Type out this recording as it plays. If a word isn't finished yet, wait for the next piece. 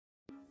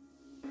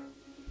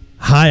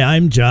Hi,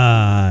 I'm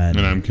John.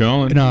 And I'm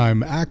Colin. And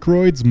I'm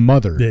Aykroyd's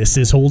mother. This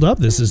is Hold Up.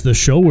 This is the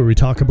show where we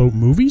talk about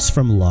movies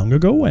from long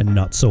ago and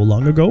not so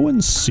long ago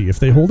and see if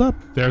they hold up.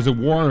 There's a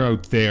war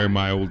out there,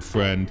 my old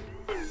friend.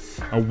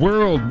 A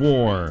world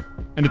war.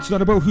 And it's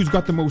not about who's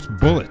got the most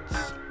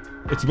bullets.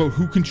 It's about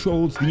who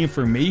controls the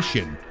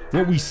information.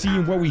 What we see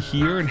and what we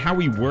hear and how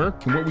we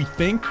work and what we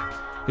think.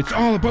 It's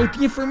all about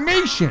the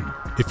information.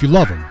 If you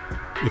love him,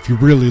 if you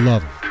really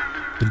love him,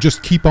 then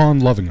just keep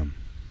on loving him.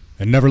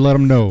 And never let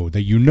him know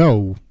that you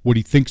know what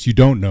he thinks you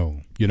don't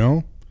know. You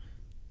know?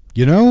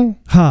 You know?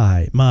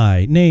 Hi,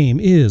 my name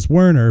is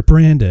Werner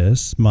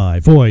Brandis. My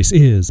voice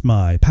is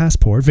my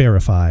passport.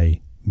 Verify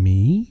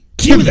me.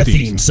 Cue the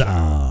theme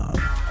song.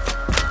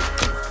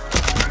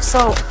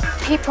 So,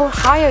 people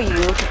hire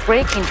you to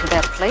break into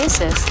their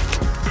places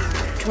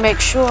to make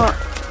sure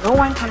no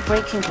one can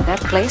break into their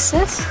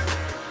places?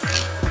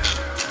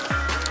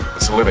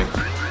 It's a living.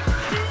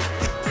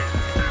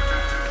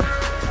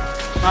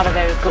 Not a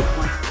very good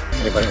one.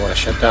 Anybody want to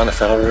shut down the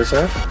Federal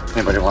Reserve?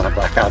 Anybody want to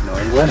black out New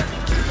England?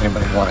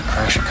 Anybody want to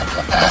crash a couple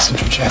of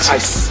passenger jets? I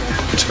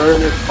said,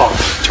 turn it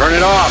off. Turn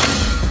it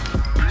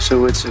off!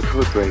 So it's a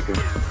code breaker?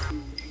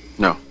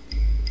 No.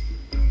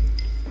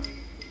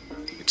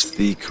 It's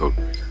the code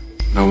breaker.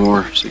 No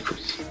more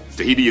secrets.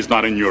 Tahiti is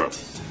not in Europe.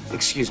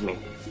 Excuse me.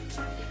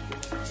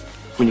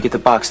 When you get the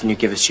box, then you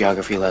give us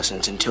geography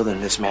lessons. Until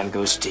then, this man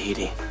goes to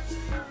Tahiti.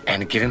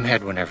 And give him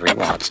head whenever he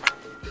wants.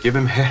 Give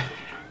him head.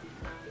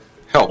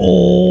 Help.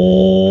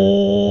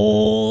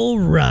 All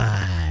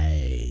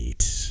right.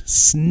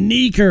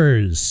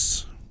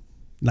 Sneakers.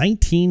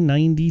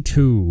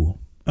 1992.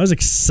 I was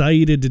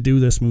excited to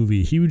do this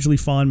movie. Hugely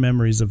fond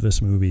memories of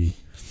this movie.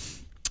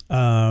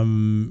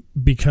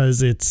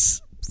 Because it's,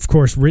 of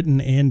course,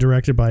 written and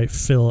directed by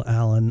Phil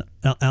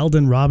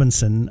Alden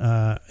Robinson.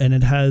 And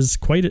it has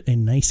quite a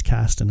nice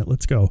cast in it.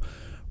 Let's go.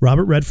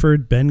 Robert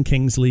Redford, Ben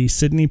Kingsley,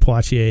 Sidney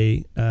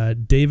Poitier,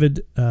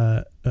 David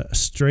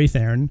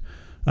Strathairn.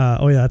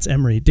 That's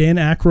Emery. Dan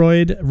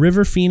Aykroyd,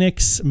 River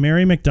Phoenix,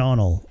 Mary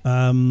McDonnell.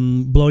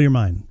 Blow your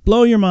mind.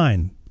 Blow your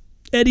mind.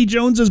 Eddie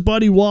Jones's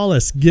Buddy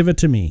Wallace. Give it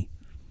to me.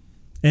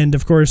 And,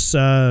 of course,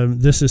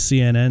 this is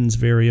CNN's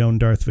very own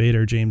Darth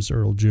Vader, James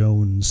Earl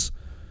Jones.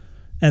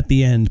 At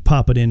the end,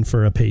 pop it in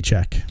for a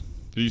paycheck.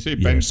 Did you say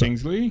Ben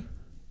Kingsley?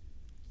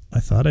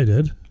 I thought I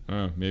did.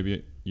 Oh,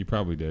 maybe you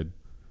probably did.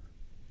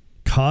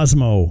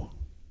 Cosmo.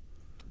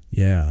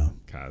 Yeah.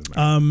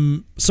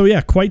 Cosmo. So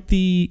yeah, quite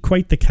the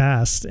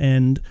cast,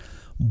 and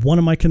one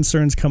of my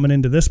concerns coming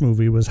into this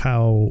movie was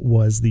how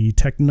was the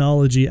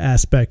technology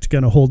aspect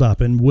going to hold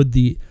up, and would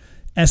the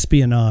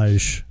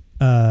espionage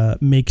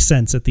make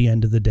sense at the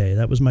end of the day?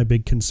 That was my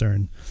big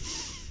concern.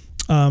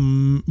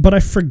 But I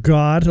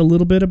forgot a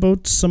little bit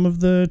about some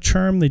of the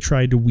charm they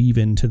tried to weave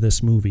into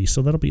this movie,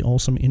 so that'll be all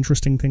some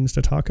interesting things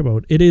to talk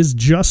about. It is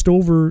just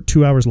over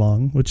 2 hours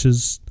long, which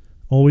is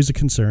always a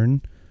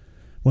concern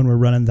when we're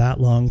running that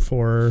long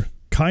for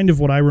kind of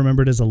what I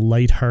remembered as a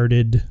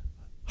lighthearted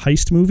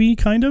heist movie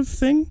kind of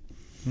thing.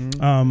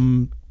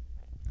 And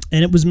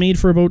it was made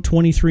for about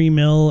 23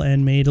 mil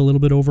and made a little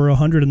bit over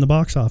 100 in the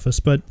box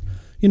office. But,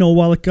 you know,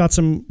 while it got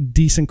some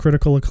decent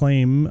critical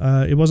acclaim,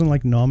 it wasn't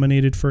like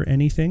nominated for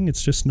anything.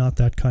 It's just not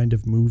that kind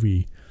of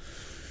movie.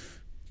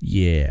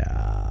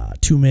 Yeah.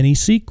 Too many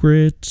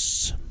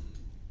secrets.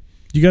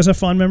 Do you guys have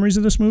fond memories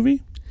of this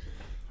movie?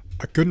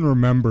 I couldn't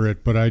remember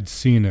it, but I'd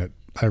seen it.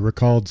 I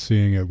recalled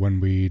seeing it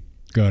when we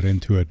got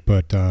into it,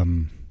 but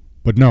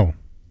no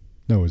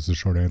is the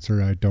short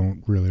answer. I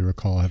don't really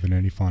recall having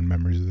any fond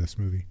memories of this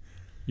movie.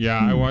 Yeah,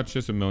 I watched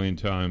this a million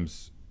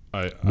times.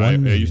 I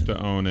used to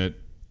own it.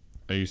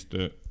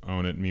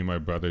 Me and my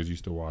brothers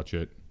used to watch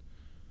it.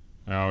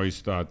 I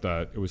always thought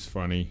that it was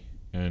funny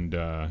and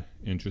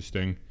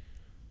interesting.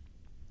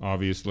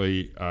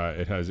 Obviously,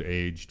 it has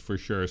aged for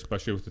sure,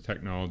 especially with the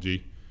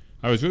technology.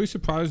 I was really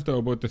surprised, though,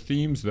 about the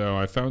themes, though.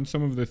 I found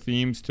some of the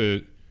themes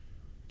to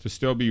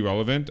still be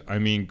relevant. I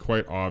mean,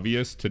 quite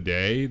obvious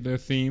today, the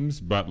themes,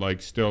 but, like,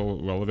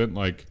 still relevant,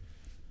 like,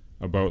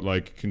 about,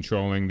 like,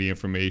 controlling the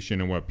information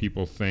and what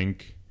people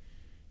think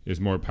is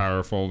more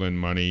powerful than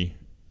money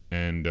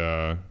and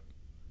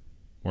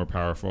more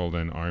powerful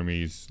than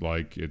armies.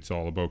 Like, it's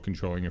all about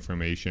controlling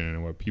information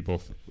and what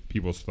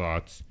people's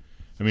thoughts.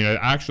 I mean,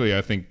 I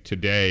think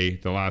today,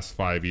 the last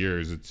 5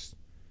 years, it's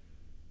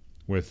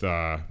with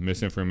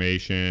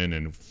misinformation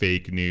and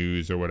fake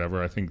news or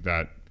whatever. I think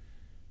that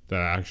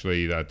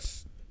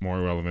that's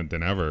more relevant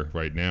than ever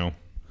right now.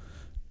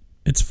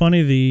 It's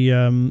funny,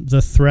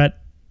 the threat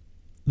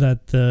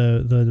that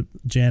the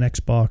Jan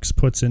Xbox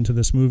puts into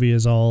this movie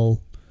is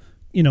all,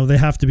 you know, they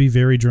have to be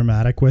very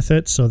dramatic with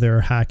it, so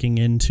they're hacking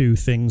into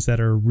things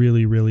that are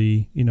really,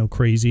 really, you know,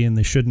 crazy and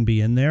they shouldn't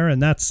be in there,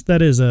 and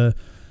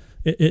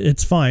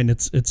it's fine.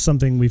 It's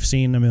something we've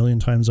seen a million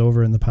times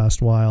over in the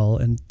past while,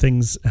 and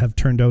things have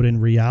turned out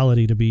in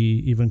reality to be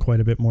even quite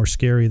a bit more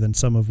scary than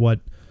some of what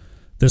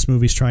this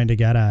movie's trying to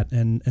get at.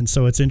 And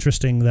so it's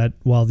interesting that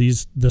while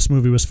this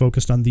movie was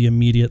focused on the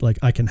immediate, like,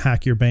 I can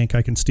hack your bank,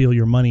 I can steal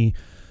your money,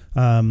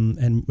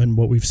 and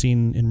what we've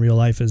seen in real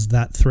life is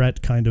that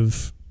threat kind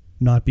of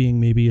not being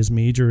maybe as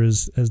major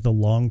as the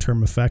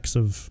long-term effects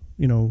of,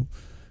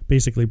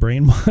 basically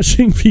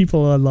brainwashing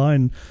people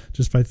online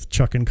just by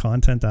chucking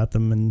content at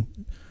them, and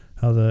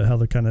how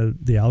the kind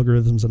of the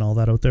algorithms and all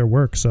that out there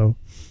work. So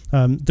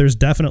there's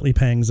definitely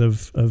pangs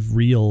of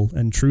real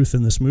and truth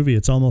in this movie.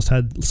 It's almost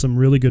had some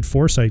really good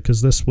foresight,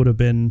 because this would have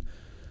been,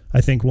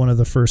 I think, one of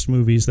the first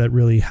movies that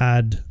really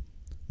had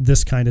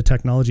this kind of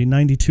technology.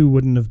 92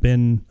 wouldn't have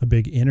been a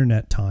big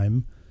internet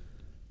time.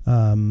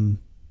 Not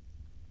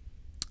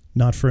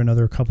for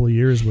another couple of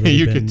years would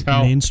have been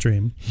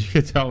mainstream. You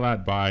could tell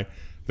that by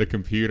the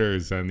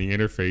computers and the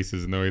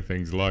interfaces and the way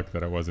things look,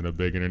 that it wasn't a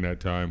big internet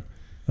time.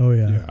 Oh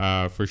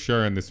yeah. For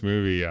sure in this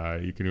movie,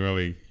 you can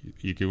really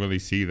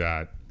see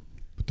that.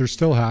 But they're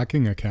still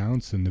hacking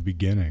accounts in the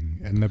beginning,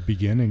 and the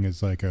beginning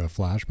is like a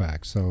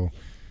flashback. So,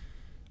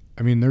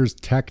 I mean, there's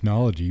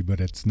technology,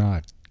 but it's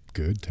not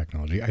good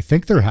technology. I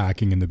think they're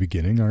hacking in the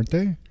beginning, aren't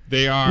they?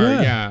 They are,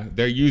 yeah.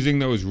 They're using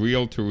those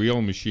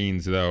reel-to-reel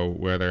machines, though,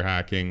 where they're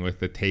hacking with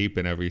the tape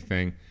and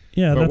everything.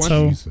 Yeah,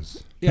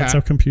 that's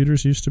how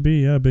computers used to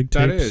be. Yeah, big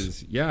tapes. That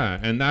is,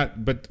 yeah,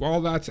 but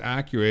all that's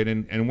accurate.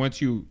 And once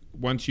you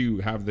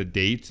have the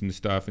dates and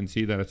stuff and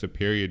see that it's a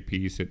period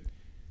piece, it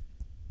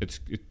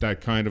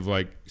that kind of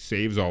like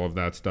saves all of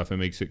that stuff and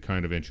makes it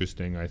kind of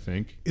interesting, I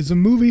think. Is a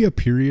movie a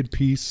period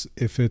piece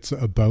if it's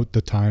about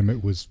the time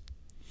it was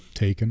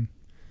taken?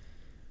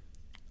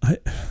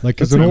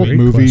 Is an old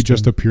movie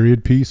just a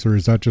period piece, or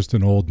is that just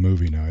an old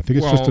movie now? I think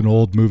it's just an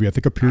old movie. I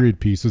think a period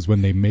piece is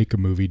when they make a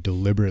movie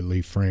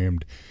deliberately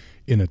framed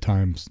in a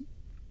time.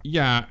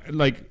 Yeah,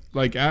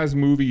 like as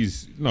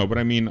movies, no, but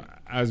I mean,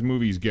 as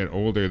movies get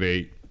older,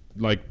 they,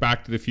 like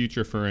Back to the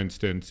Future, for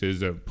instance,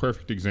 is a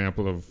perfect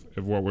example of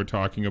what we're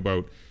talking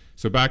about.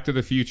 So Back to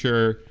the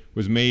Future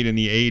was made in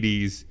the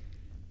 80s,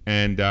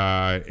 and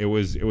it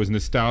was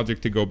nostalgic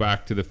to go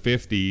back to the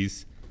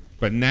 50s.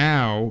 But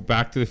now,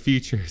 Back to the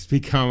Future has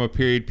become a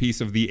period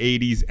piece of the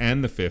 80s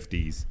and the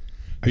 50s.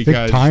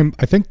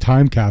 I think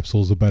time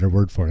capsule is a better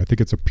word for it. I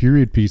think it's a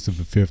period piece of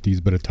the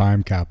 50s, but a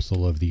time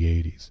capsule of the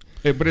 80s.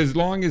 But as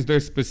long as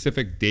there's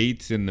specific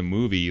dates in the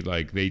movie,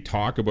 like they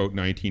talk about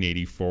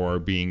 1984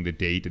 being the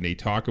date, and they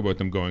talk about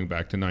them going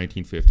back to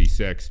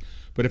 1956.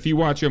 But if you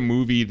watch a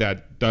movie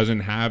that doesn't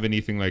have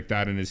anything like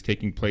that and is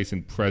taking place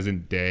in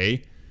present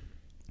day,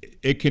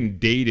 it can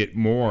date it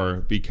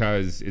more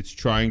because it's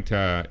trying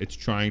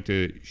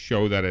to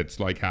show that it's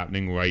like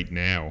happening right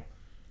now.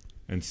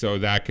 And so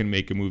that can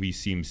make a movie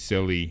seem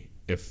silly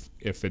if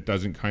it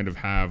doesn't kind of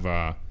have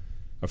a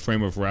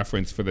frame of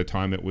reference for the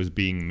time it was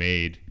being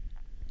made.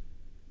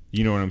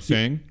 You know what I'm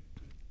saying?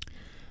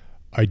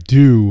 I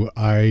do.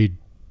 I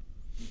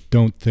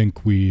don't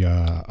think we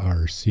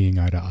are seeing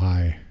eye to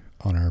eye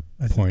on our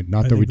point.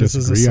 Not that we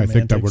disagree. I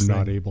think that we're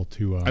not able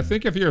to. I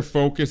think if you're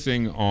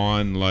focusing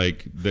on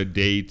like the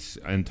dates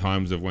and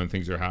times of when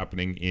things are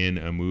happening in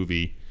a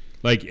movie,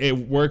 like it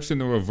works in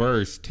the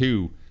reverse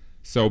too.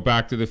 So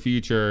Back to the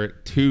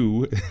Future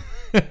 2,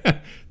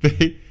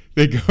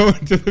 they go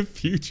into the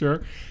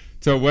future.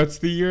 So what's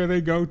the year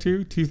they go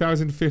to?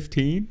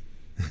 2015.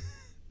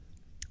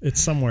 It's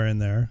somewhere in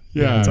there.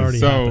 Yeah, it's already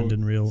happened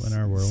in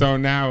our world. So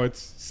now it's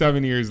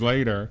 7 years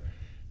later,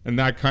 and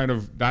it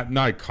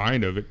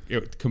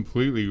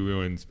completely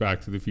ruins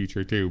Back to the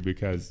Future too,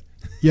 because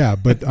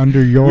but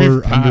under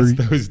your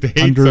those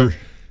dates.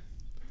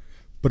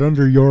 But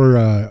under your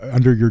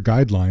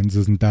guidelines,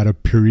 isn't that a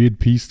period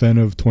piece then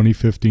of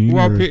 2015?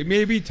 Well,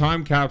 maybe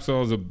time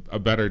capsule is a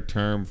better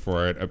term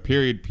for it. A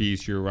period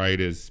piece, you're right,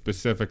 is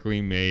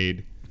specifically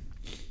made.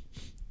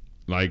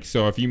 Like,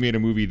 so if you made a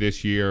movie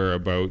this year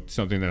about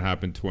something that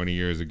happened 20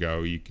 years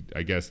ago,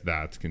 I guess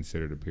that's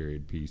considered a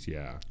period piece,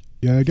 yeah.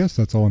 Yeah, I guess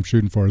that's all I'm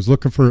shooting for, is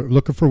looking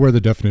for where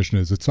the definition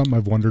is. It's something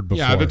I've wondered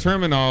before. Yeah, the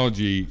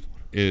terminology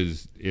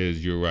is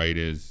you're right,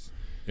 is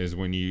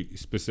when you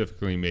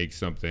specifically make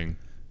something.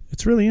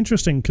 It's really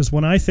interesting because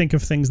when I think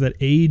of things that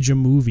age a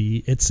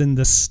movie, it's in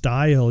the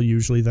style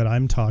usually that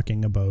I'm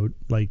talking about,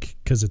 like,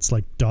 because it's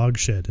like dog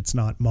shit. It's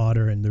not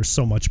modern. There's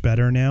so much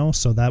better now,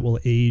 so that will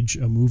age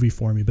a movie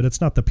for me. But it's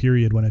not the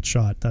period when it's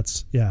shot.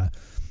 That's, yeah,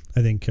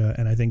 I think,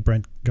 and I think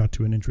Brent got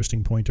to an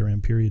interesting point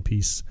around period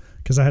piece,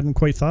 because I hadn't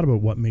quite thought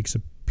about what makes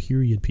a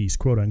period piece,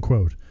 quote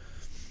unquote.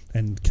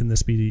 And can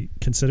this be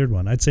considered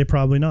one? I'd say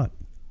probably not.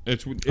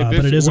 But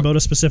it is about a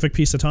specific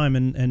piece of time,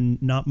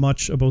 and not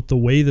much about the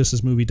way this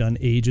is movie done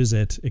ages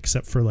it,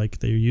 except for like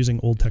they're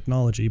using old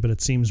technology, but it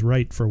seems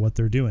right for what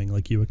they're doing.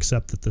 Like you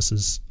accept that this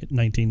is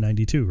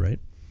 1992, right?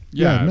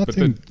 Yeah, but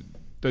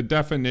the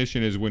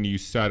definition is when you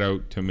set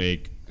out to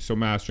make, so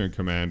Master and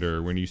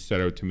Commander, when you set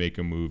out to make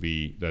a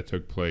movie that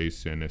took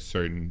place in a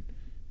certain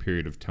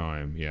period of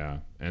time, yeah.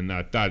 And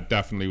that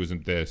definitely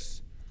wasn't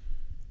this.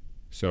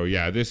 So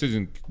yeah, this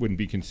wouldn't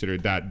be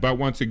considered that. But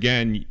once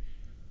again,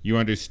 you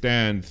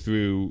understand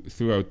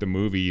throughout the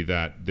movie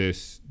that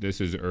this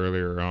is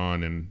earlier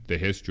on in the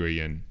history,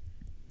 and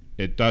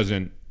it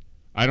doesn't.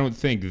 I don't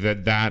think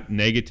that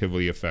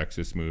negatively affects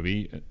this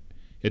movie.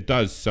 It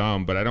does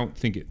some, but I don't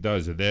think it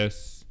does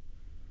this.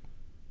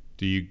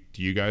 Do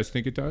you guys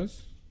think it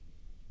does?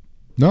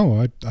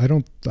 No, I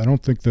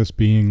don't think this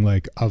being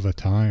like of a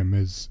time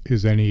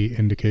is any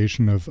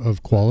indication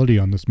of quality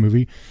on this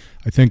movie.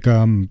 I think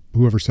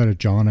whoever said it,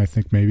 John, I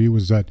think maybe,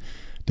 was that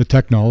the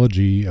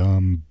technology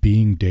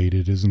being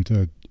dated isn't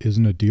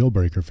a deal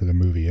breaker for the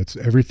movie. It's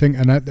everything,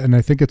 and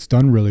I think it's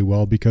done really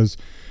well because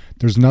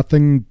there's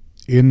nothing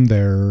in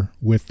there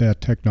with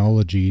that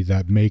technology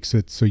that makes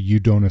it so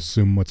you don't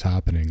assume what's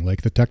happening.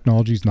 Like, the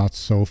technology's not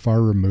so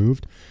far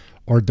removed,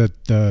 or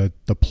that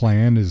the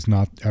plan is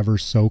not ever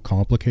so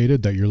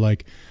complicated that you're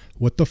like,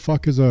 what the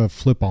fuck is a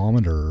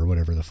flipometer or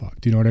whatever the fuck?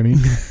 Do you know what I mean?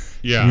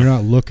 Yeah. And you're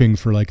not looking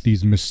for like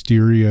these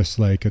mysterious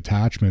like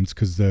attachments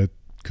because the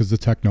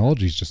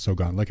technology is just so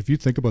gone. Like, if you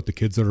think about the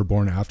kids that are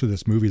born after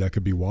this movie that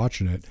could be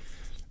watching it,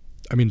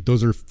 I mean,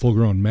 those are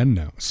full-grown men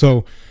now.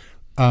 So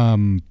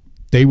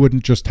they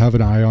wouldn't just have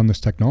an eye on this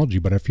technology,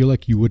 but I feel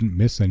like you wouldn't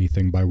miss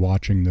anything by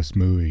watching this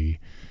movie,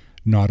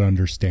 not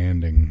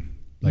understanding.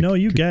 Like, no,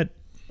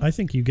 I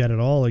think you get it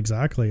all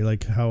exactly.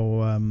 Like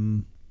how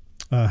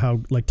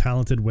like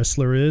talented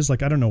Whistler is.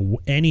 Like, I don't know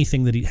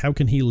anything that how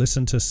can he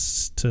listen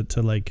to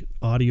like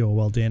audio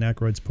while Dan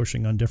Aykroyd's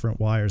pushing on different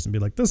wires and be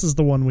like, this is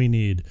the one we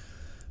need.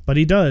 But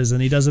he does,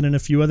 and he does it in a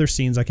few other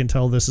scenes. I can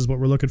tell this is what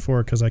we're looking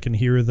for because I can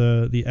hear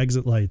the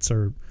exit lights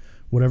or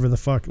whatever the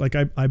fuck. Like,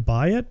 I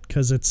buy it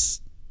because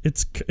it's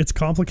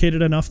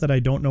complicated enough that I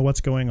don't know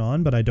what's going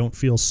on, but I don't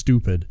feel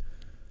stupid.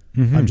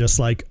 Mm-hmm. I'm just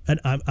like,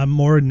 and I'm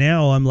more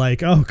now. I'm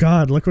like, oh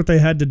God, look what they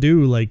had to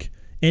do. Like,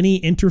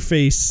 any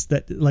interface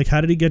that, like, how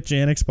did he get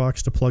Janek's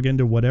box to plug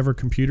into whatever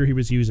computer he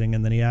was using?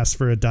 And then he asked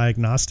for a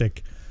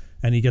diagnostic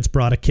and he gets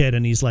brought a kit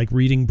and he's like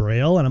reading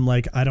Braille. And I'm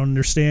like, I don't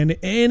understand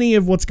any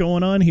of what's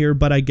going on here,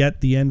 but I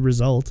get the end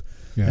result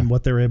and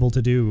what they're able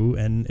to do.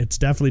 And it's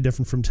definitely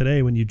different from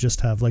today when you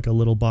just have like a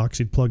little box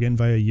you'd plug in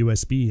via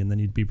USB and then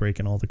you'd be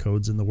breaking all the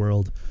codes in the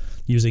world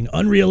using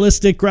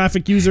unrealistic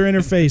graphic user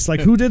interface.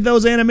 Like, who did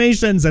those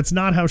animations? That's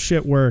not how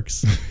shit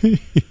works.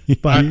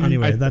 But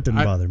anyway, that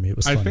didn't bother me. It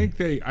was funny.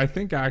 I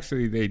think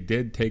actually they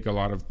did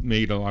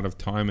made a lot of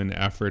time and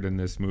effort in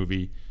this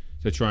movie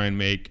to try and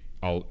make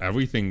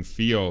everything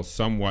feel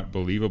somewhat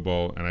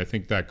believable, and I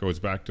think that goes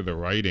back to the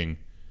writing.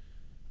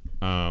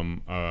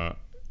 So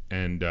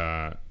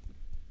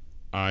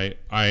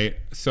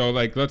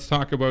like, let's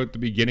talk about the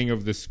beginning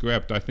of the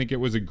script. I think it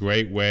was a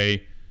great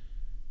way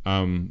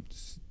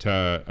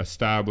to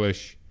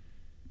establish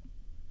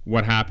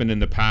what happened in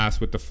the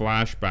past with the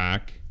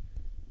flashback,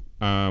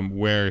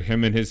 where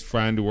him and his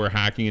friend were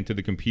hacking into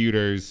the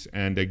computers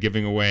and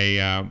giving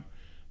away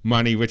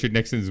money, Richard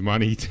Nixon's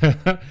money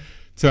to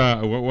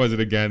what was it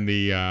again?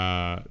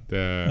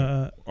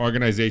 The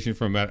organization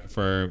for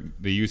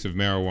the use of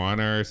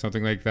marijuana or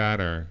something like that,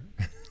 or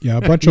yeah,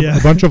 a bunch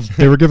of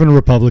they were giving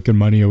Republican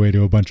money away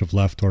to a bunch of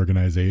left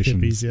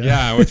organizations.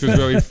 Hippies, which was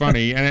really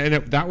funny,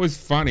 and that was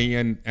funny,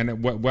 and it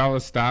well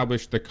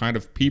established the kind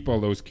of people,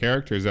 those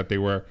characters that they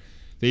were.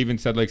 They even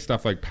said like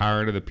stuff like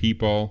power to the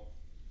people,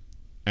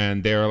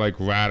 and they're like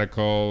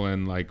radical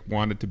and like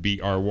wanted to be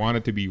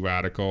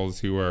radicals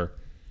who are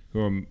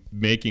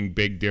making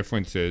big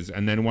differences,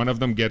 and then one of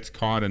them gets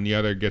caught and the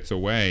other gets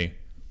away.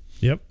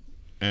 Yep.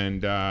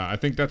 And I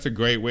think that's a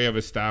great way of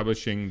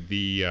establishing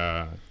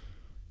the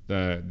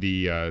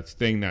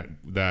thing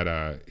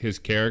that his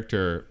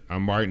character,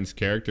 Martin's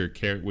character,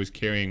 was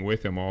carrying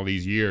with him all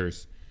these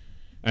years.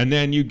 And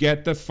then you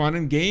get the fun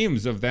and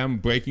games of them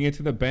breaking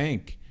into the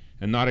bank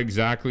and not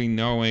exactly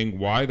knowing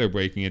why they're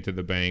breaking into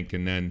the bank,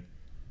 and then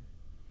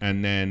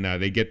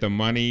they get the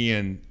money,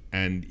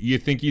 and you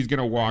think he's going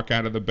to walk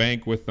out of the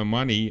bank with the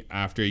money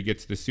after he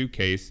gets the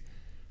suitcase,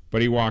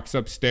 but he walks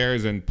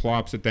upstairs and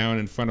plops it down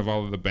in front of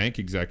all of the bank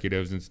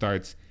executives and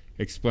starts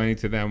explaining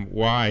to them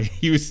why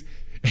he was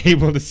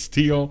able to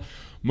steal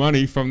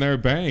money from their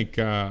bank.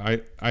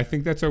 I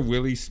think that's a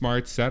really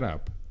smart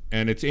setup,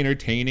 and it's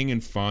entertaining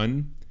and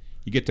fun.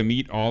 You get to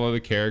meet all of the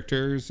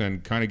characters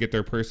and kind of get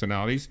their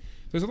personalities.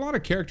 There's a lot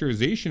of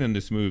characterization in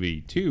this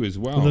movie too, as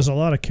well. There's a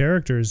lot of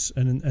characters,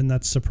 and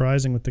that's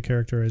surprising with the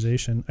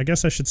characterization. I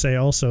guess I should say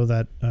also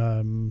that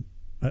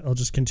I'll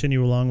just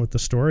continue along with the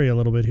story a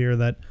little bit here.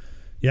 That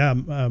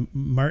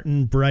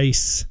Martin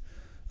Bryce,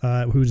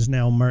 who's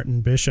now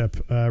Martin Bishop,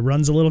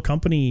 runs a little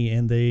company,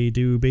 and they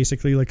do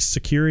basically like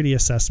security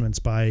assessments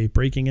by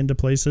breaking into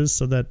places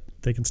so that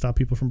they can stop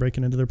people from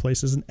breaking into their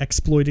places and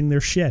exploiting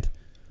their shit.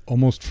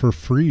 Almost for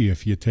free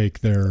if you take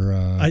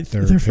their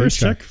first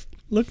check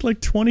looked like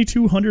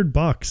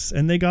 $2,200,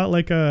 and they got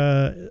like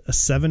a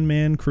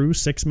 7-man crew,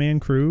 6-man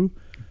crew,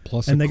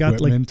 plus and they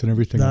got like and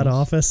everything that else.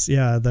 Office.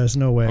 Yeah, there's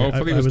no way.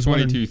 Hopefully it was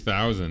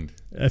 22,000.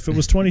 If it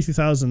was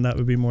 22,000, that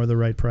would be more the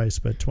right price,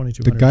 but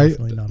 2,200. The guy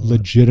definitely not a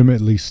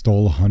legitimately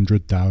stole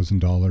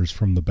 $100,000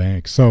 from the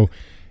bank, so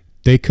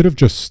they could have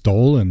just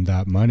stolen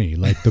that money.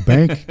 Like, the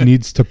bank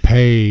needs to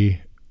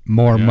pay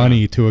more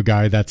money to a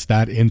guy that's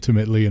that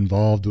intimately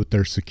involved with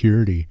their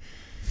security.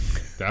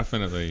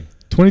 Definitely.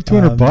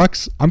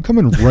 $2,200. I'm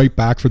coming right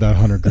back for that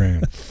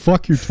 $100,000.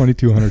 Fuck your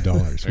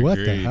 $2,200. What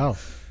the hell?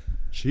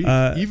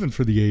 Jeez, even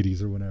for the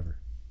 80s or whatever.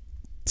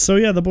 So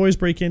yeah, the boys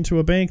break into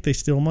a bank, they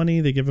steal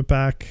money, they give it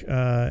back,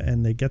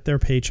 and they get their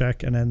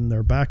paycheck, and then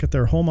they're back at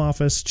their home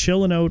office,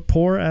 chilling out,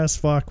 poor as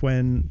fuck,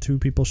 when two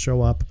people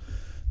show up,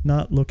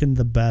 not looking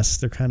the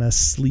best. They're kind of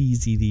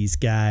sleazy, these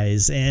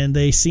guys, and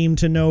they seem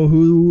to know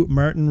who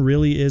Martin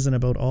really is and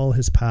about all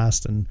his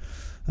past, and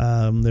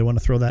they want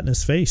to throw that in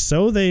his face.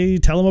 So they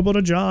tell him about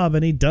a job,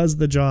 and he does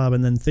the job,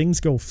 and then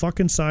things go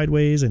fucking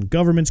sideways, and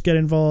governments get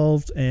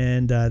involved,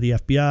 and the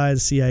FBI, the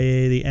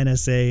CIA, the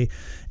NSA,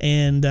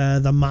 and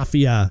the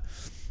Mafia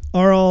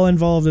are all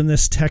involved in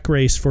this tech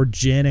race for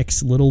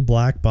Janek's little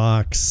black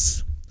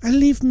box. I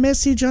leave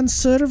message on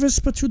service,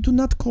 but you do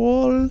not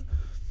call.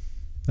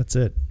 That's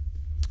it.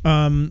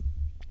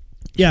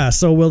 Yeah,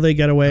 so will they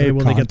get away?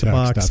 Will they get the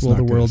box? Will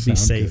the world be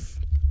safe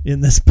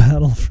in this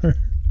battle for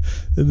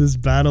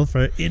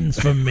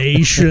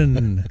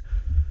information?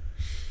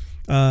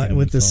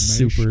 With this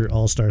super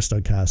all-star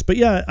stud cast. But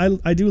yeah,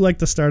 I do like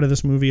the start of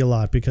this movie a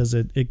lot, because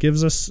it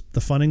gives us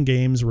the fun and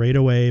games right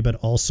away, but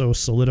also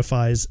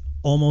solidifies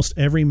almost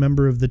every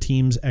member of the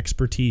team's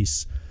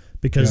expertise,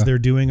 because they're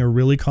doing a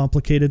really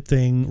complicated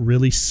thing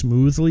really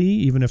smoothly,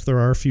 even if there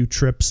are a few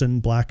trips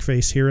and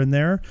blackface here and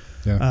there.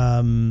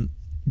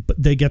 But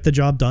they get the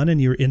job done,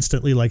 and you're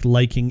instantly like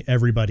liking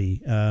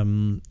everybody.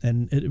 And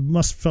it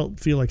must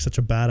feel like such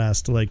a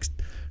badass to like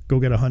go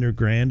get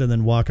 $100,000 and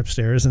then walk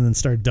upstairs and then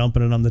start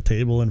dumping it on the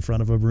table in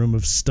front of a room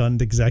of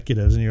stunned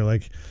executives. And you're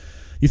like,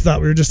 you thought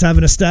we were just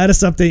having a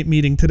status update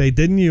meeting today,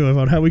 didn't you?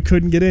 About how we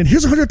couldn't get in.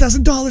 Here's $100,000,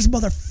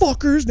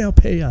 motherfuckers. Now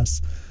pay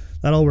us.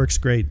 That all works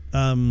great.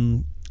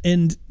 And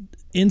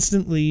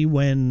instantly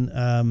when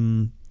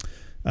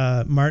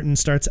Martin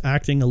starts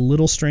acting a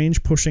little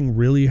strange, pushing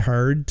really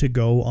hard to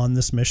go on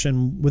this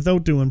mission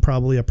without doing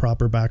probably a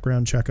proper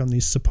background check on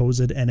these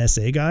supposed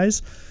NSA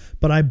guys.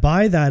 But I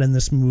buy that in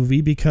this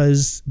movie,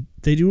 because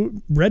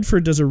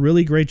Redford does a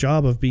really great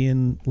job of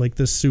being like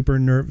this super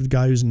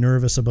guy who's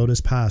nervous about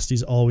his past.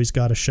 He's always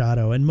got a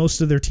shadow, and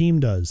most of their team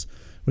does,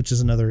 which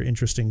is another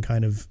interesting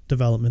kind of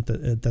development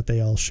that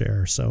they all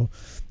share. So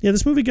yeah,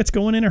 this movie gets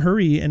going in a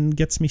hurry and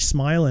gets me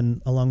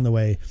smiling along the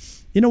way.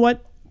 You know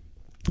what,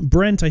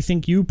 Brent, I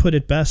think you put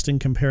it best in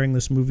comparing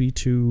this movie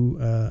to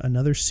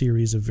another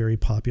series of very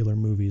popular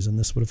movies, and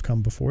this would have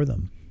come before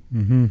them.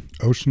 Mm-hmm.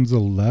 Ocean's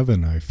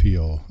 11, I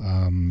feel.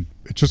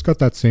 It just got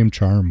that same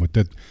charm with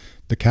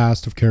the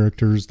cast of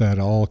characters that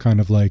all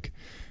kind of like,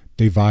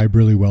 they vibe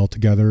really well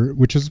together,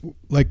 which is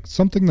like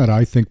something that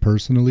I think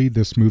personally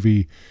this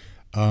movie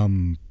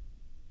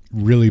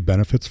really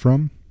benefits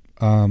from.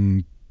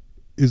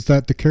 Is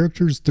that the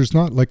characters, there's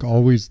not like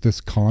always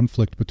this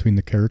conflict between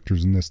the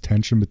characters and this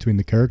tension between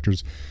the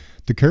characters.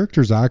 The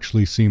characters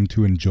actually seem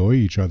to enjoy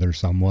each other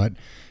somewhat.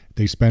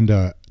 They spend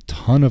a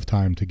ton of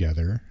time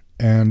together.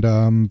 And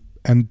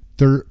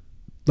they're,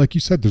 like you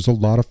said, there's a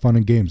lot of fun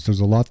and games. There's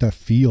a lot that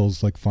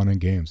feels like fun and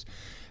games.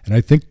 And I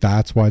think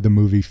that's why the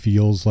movie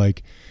feels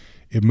like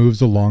it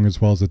moves along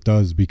as well as it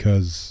does,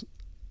 because,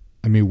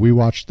 I mean, we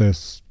watched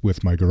this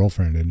with my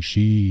girlfriend and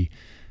she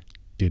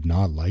did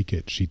not like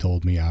it. She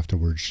told me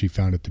afterwards she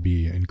found it to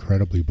be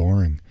incredibly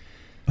boring.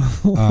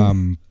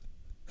 And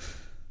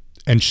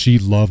she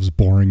loves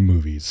boring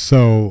movies.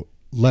 So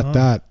let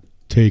that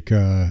take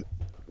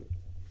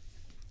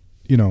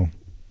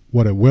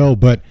what it will,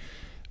 but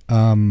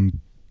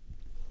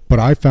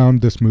I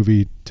found this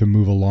movie to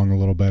move along a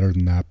little better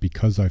than that,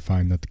 because I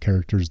find that the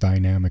characters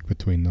dynamic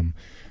between them,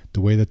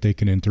 the way that they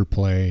can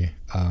interplay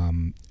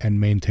and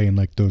maintain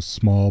like those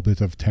small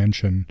bits of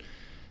tension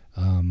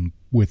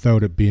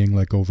without it being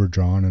like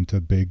overdrawn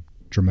into big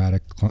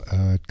dramatic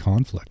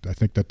conflict. I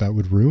think that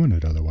would ruin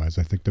it otherwise.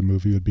 I think the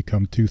movie would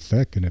become too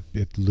thick and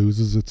it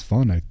loses its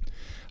fun.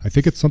 I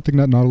think it's something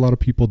that not a lot of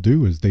people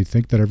do, is they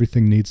think that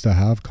everything needs to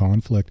have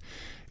conflict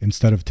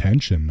instead of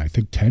tension. I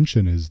think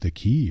tension is the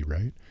key,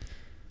 right?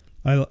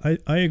 I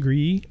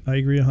agree. I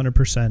agree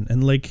 100%.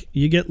 And like,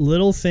 you get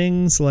little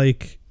things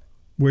like,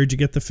 where'd you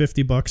get the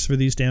 $50 for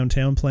these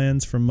downtown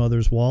plans? From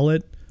Mother's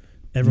wallet.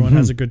 Everyone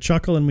has a good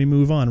chuckle and we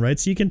move on, right?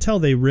 So you can tell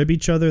they rib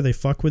each other, they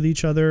fuck with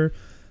each other.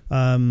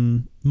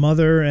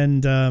 Mother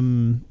and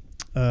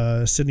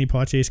Sidney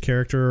Poitier's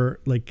character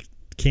like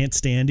can't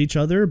stand each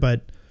other,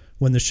 but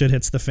when the shit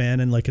hits the fan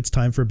and like it's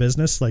time for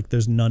business, like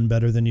there's none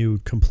better than you.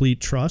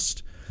 Complete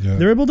trust. Yeah.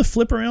 They're able to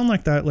flip around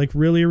like that, like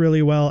really,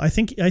 really well. I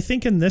think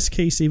in this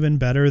case even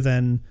better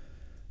than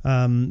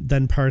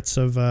parts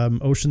of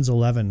Ocean's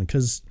 11,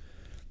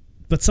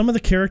 but some of the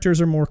characters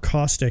are more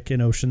caustic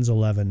in Ocean's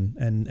 11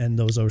 and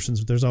those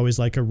Oceans. There's always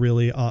like a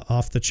really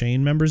off the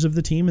chain members of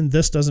the team, and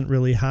this doesn't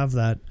really have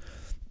that.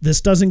 This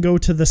doesn't go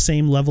to the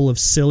same level of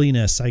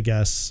silliness, I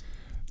guess.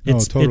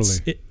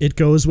 Totally. It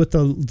goes with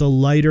the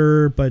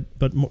lighter but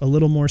a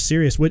little more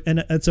serious,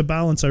 and it's a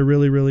balance I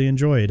really, really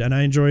enjoyed, and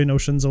I enjoy in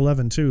Ocean's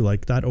 11 too.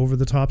 Like that over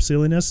the top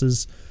silliness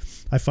is,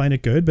 I find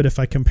it good. But if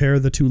I compare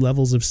the two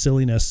levels of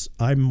silliness,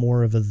 I'm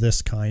more of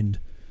this kind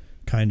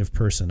of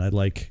person. I'd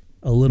like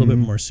a little bit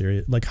more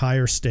serious, like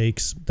higher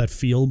stakes that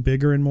feel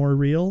bigger and more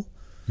real.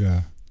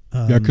 Yeah.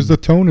 Yeah, because the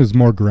tone is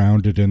more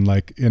grounded in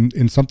like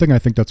in something I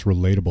think that's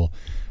relatable.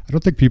 I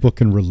don't think people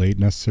can relate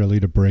necessarily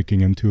to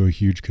breaking into a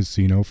huge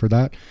casino for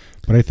that,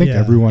 but I think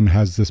everyone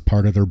has this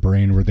part of their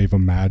brain where they've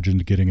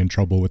imagined getting in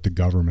trouble with the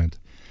government,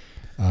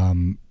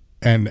 and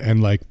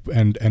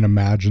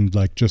imagined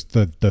like just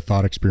the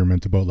thought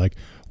experiment about like,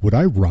 would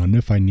I run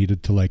if I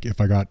needed to, like if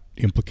I got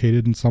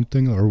implicated in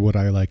something, or would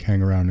I like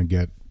hang around and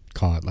get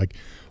caught? Like,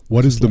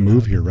 what is the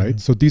move here, right?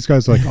 So these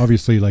guys, like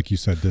obviously, like you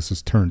said, this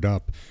is turned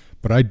up.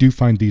 But I do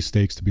find these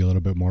stakes to be a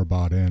little bit more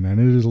bought in, and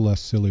it is a less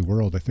silly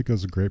world. I think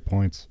those are great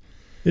points.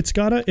 It's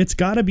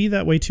gotta be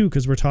that way too,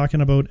 because we're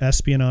talking about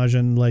espionage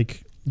and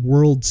like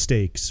world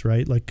stakes,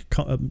 right? Like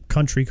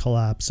country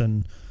collapse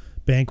and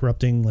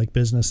bankrupting like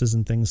businesses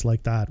and things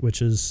like that,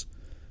 which is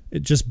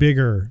just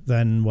bigger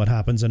than what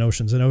happens in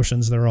Oceans. In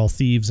Oceans, they're all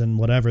thieves and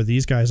whatever.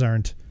 These guys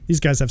aren't.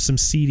 These guys have some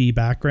seedy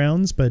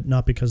backgrounds, but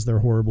not because they're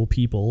horrible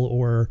people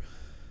or.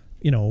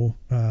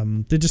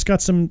 They just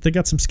got some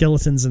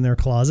skeletons in their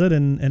closet,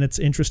 and it's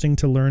interesting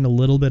to learn a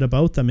little bit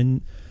about them.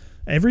 And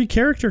every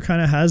character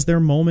kind of has their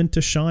moment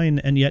to shine,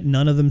 and yet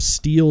none of them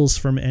steals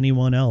from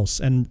anyone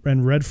else. And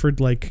Redford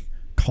like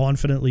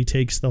confidently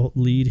takes the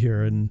lead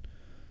here, and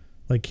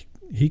like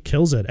he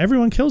kills it.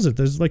 Everyone kills it.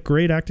 There's like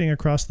great acting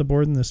across the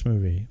board in this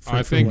movie.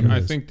 I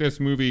think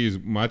this movie is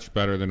much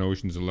better than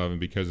Ocean's 11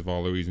 because of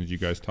all the reasons you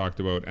guys talked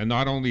about, and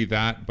not only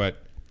that,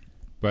 but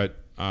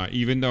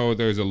even though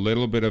there's a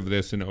little bit of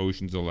this in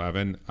Ocean's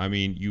 11, I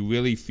mean, you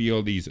really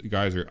feel these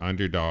guys are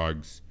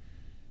underdogs.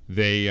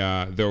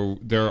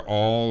 They're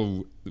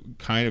all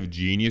kind of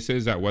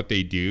geniuses at what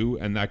they do,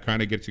 and that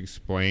kind of gets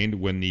explained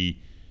when the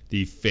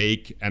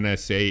fake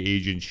NSA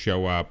agents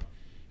show up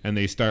and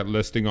they start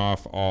listing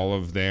off all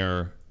of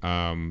their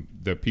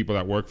the people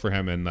that work for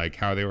him and like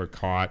how they were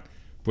caught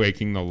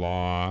breaking the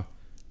law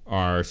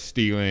or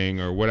stealing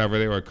or whatever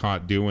they were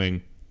caught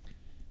doing.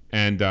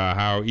 And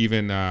how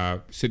even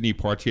Sidney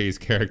Poitier's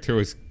character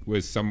was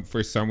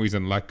for some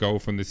reason let go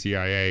from the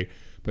CIA,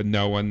 but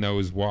no one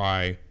knows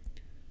why.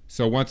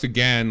 So once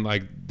again,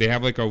 like they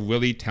have like a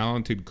really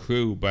talented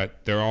crew,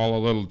 but they're all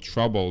a little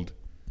troubled,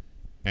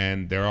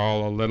 and they're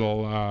all a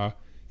little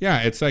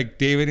it's like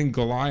David and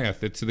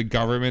Goliath. It's the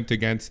government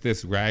against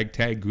this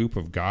ragtag group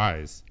of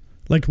guys.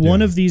 Like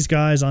one of these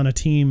guys on a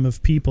team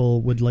of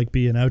people would like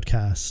be an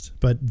outcast,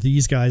 but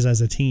these guys as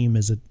a team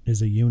is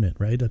a unit,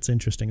 right? That's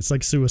interesting. It's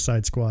like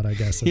Suicide Squad, I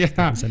guess. If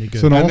it's any good.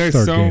 It's an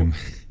all-star game.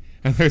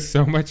 And there's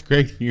so much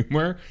great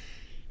humor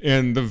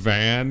in the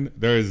van.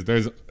 There's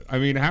I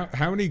mean,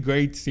 how many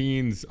great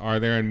scenes are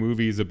there in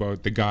movies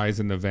about the guys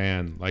in the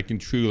van, like in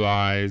True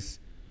Lies,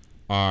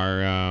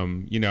 or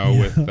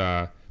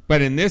with.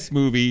 But in this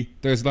movie,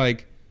 there's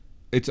like,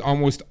 it's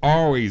almost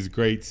always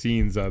great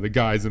scenes of the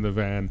guys in the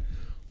van.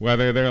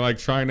 Whether they're like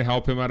trying to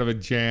help him out of a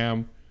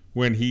jam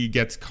when he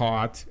gets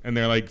caught and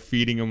they're like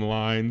feeding him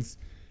lines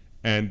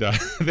and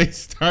they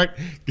start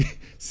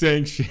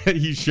saying shit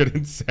he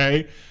shouldn't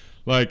say,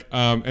 like,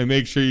 and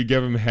make sure you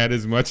give him head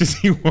as much as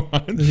he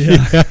wants.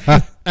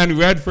 Yeah. And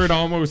Redford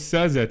almost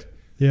says it.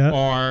 Yeah.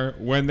 Or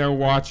when they're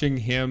watching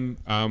him,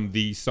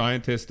 the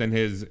scientist and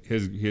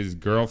his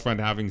girlfriend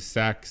having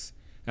sex,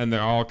 and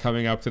they're all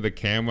coming up to the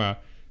camera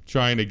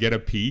trying to get a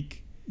peek.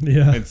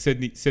 Yeah. And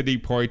Sidney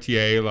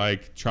Poitier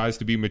like tries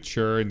to be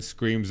mature and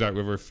screams at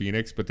River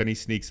Phoenix, but then he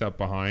sneaks up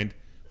behind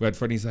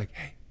Redford and he's like,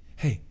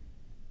 hey,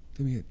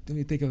 let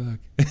me take a look.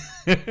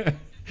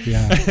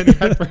 Yeah.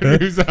 And Redford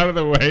moves out of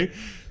the way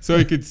so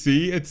he could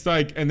see. It's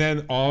like, and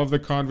then all of the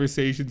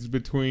conversations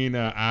between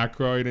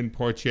Aykroyd and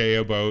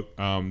Poitier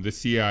about the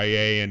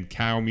CIA and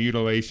cow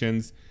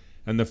mutilations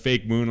and the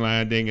fake moon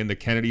landing and the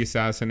Kennedy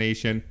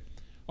assassination,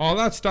 all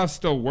that stuff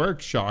still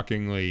works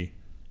shockingly.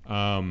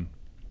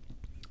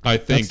 I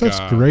think that's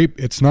great.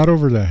 It's not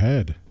over the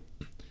head.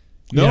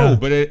 No,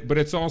 yeah. but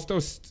it's also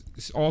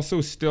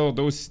still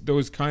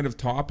those kind of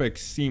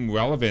topics seem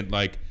relevant.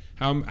 Like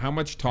how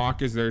much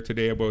talk is there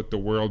today about the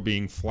world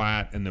being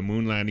flat and the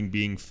moon landing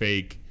being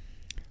fake,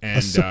 and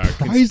a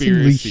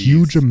surprisingly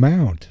huge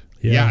amount.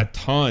 Yeah, a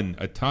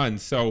ton.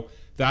 So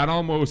that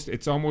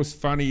it's almost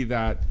funny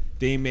that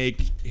they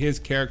make his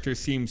character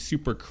seem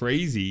super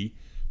crazy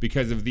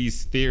because of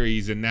these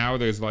theories, and now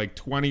there's like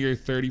 20 or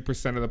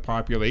 30% of the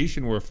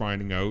population we're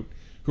finding out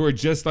who are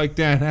just like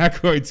Dan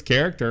Aykroyd's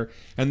character,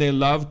 and they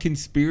love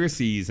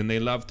conspiracies, and they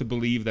love to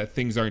believe that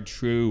things aren't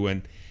true,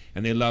 and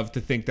they love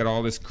to think that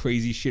all this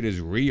crazy shit is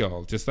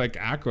real, just like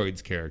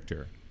Aykroyd's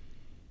character.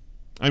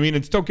 I mean,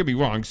 don't get me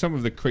wrong, some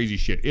of the crazy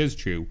shit is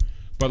true,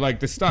 but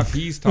like the stuff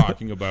he's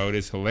talking about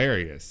is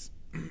hilarious.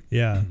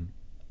 Yeah.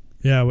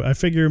 Yeah, I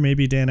figure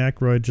maybe Dan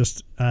Aykroyd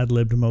just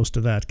ad-libbed most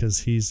of that because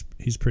he's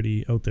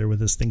pretty out there with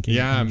his thinking.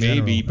 Yeah,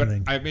 maybe. But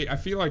I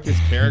feel like his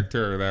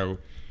character, though,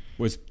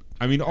 was...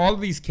 I mean, all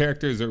of these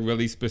characters are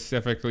really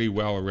specifically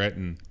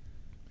well-written.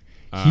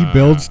 He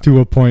builds to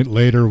a point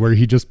later where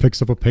he just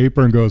picks up a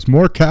paper and goes,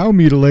 more cow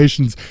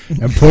mutilations,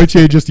 and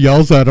Poitier just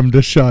yells at him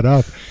to shut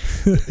up.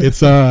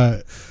 It's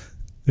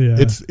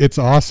it's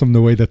awesome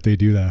the way that they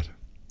do that.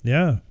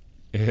 Yeah.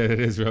 It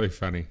is really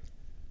funny.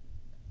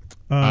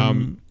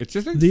 It's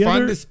just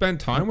fun to spend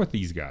time with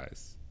these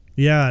guys.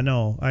 Yeah,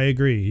 no, I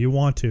agree. You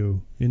want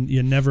to.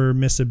 You never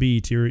miss a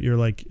beat. You're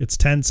like, it's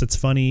tense, it's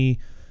funny.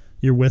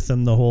 You're with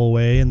them the whole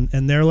way,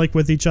 and they're like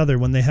with each other.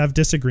 When they have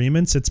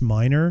disagreements, it's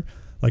minor.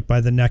 Like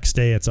by the next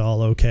day, it's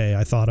all okay.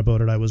 I thought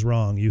about it, I was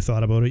wrong. You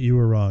thought about it, you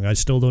were wrong. I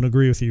still don't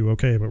agree with you.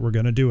 Okay, but we're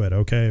gonna do it.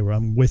 Okay,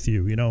 I'm with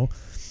you. You know,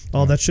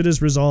 all that shit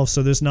is resolved.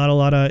 So there's not a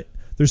lot of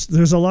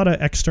there's a lot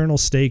of external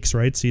stakes,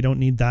 right? So you don't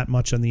need that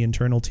much on the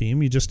internal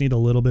team. You just need a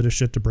little bit of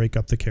shit to break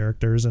up the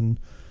characters and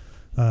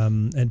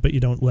but you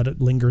don't let it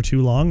linger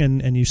too long,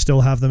 and you still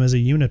have them as a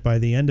unit by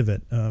the end of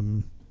it,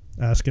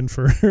 asking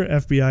for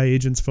FBI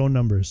agents' phone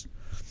numbers,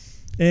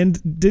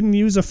 and didn't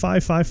use a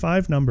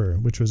 555 number,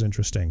 which was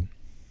interesting.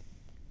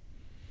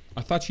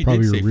 I thought she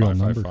Probably did say a real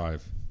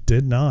 555.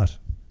 Did not.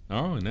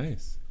 Oh,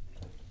 nice.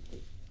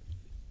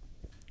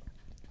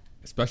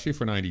 Especially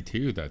for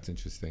 92, that's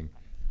interesting.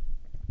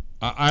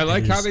 I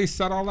like how they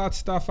set all that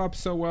stuff up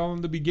so well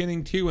in the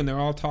beginning too, and they're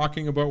all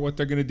talking about what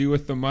they're going to do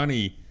with the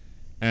money.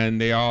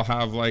 And they all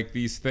have like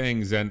these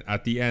things, and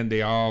at the end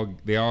they all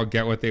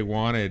get what they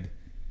wanted,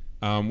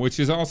 which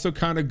is also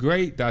kind of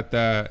great that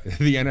the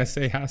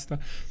NSA has to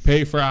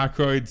pay for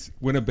Aykroyd's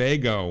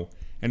Winnebago,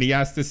 and he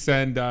has to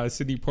send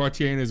Sidney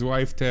Poitier and his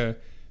wife to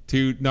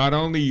not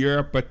only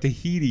Europe but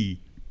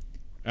Tahiti.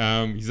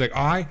 He's like,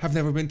 I have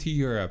never been to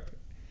Europe,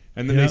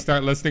 and then they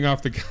start listing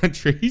off the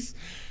countries,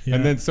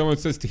 and then someone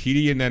says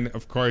Tahiti, and then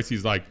of course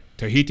he's like,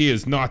 Tahiti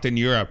is not in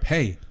Europe.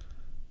 Hey,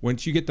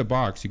 once you get the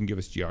box, you can give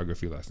us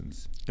geography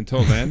lessons.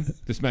 Until then,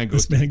 this man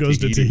goes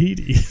to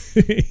Tahiti.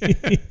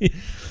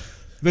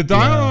 The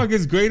dialogue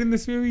is great in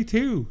this movie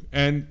too,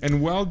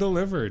 and well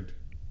delivered.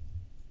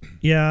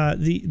 Yeah,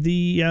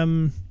 the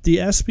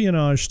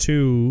espionage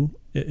too.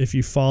 If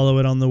you follow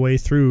it on the way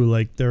through,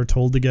 like they're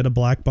told to get a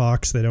black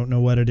box, they don't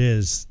know what it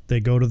is. They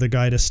go to the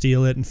guy to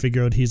steal it and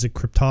figure out he's a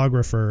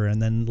cryptographer,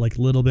 and then like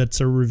little bits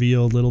are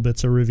revealed,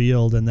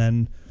 and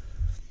then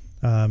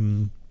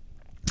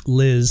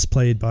Liz,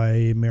 played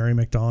by Mary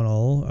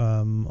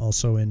McDonnell,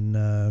 also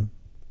in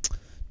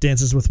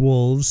Dances with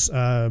Wolves,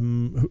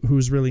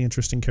 who's a really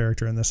interesting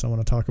character in this I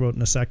want to talk about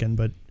in a second,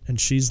 and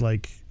she's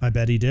like, I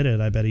bet he did it.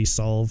 I bet he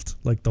solved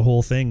like the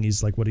whole thing.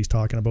 He's like what he's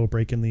talking about,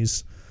 breaking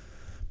these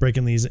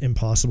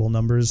impossible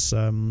numbers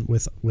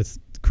with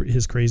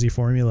his crazy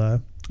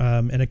formula,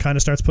 and it kind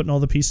of starts putting all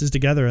the pieces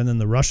together, and then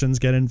the Russians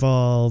get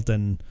involved,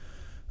 and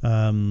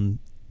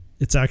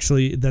it's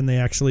actually, then they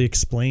actually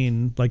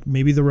explain, like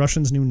maybe the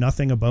Russians knew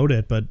nothing about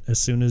it, but as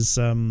soon as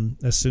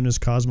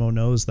Cosmo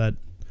knows that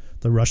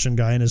the Russian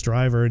guy and his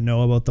driver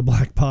know about the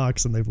black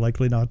box, and they've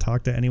likely not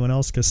talked to anyone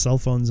else because cell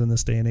phones in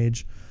this day and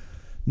age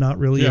not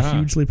really a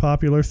hugely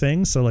popular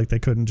thing, so like they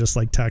couldn't just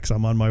like text,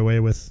 I'm on my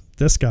way with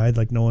this guy,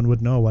 like no one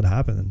would know what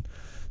happened.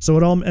 So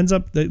it all ends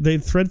up, they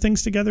thread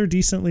things together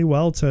decently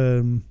well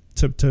to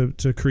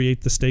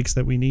create the stakes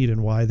that we need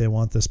and why they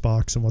want this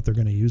box and what they're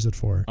going to use it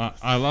for.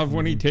 I love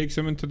when he takes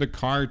him into the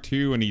car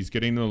too, and he's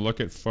getting to look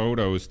at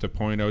photos to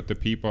point out the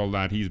people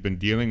that he's been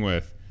dealing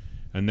with,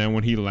 and then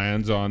when he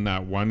lands on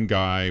that one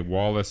guy,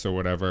 Wallace or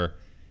whatever,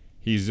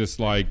 he's just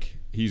like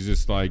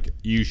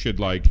you should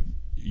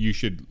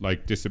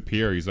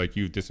disappear. He's like,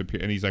 you've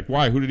disappeared, and he's like,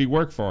 why? Who did he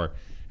work for?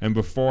 And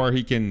before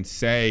he can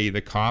say, the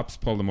cops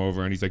pull him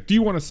over, and he's like, do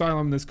you want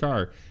asylum in this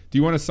car? Do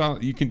you want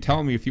asylum? You can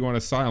tell me if you want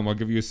asylum. I'll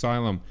give you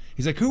asylum.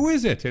 He's like, who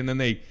is it? And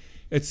then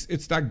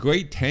it's that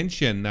great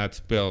tension that's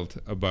built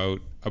about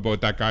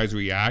that guy's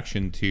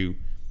reaction to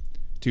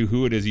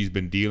who it is he's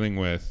been dealing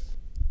with.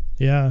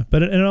 Yeah,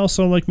 but it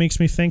also like makes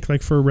me think,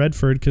 like, for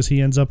Redford, because he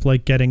ends up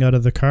like getting out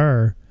of the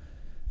car,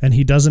 and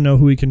he doesn't know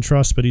who he can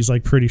trust, but he's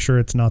like pretty sure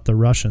it's not the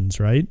Russians,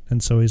 right?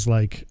 And so he's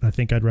like, I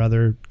think I'd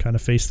rather kind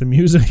of face the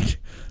music.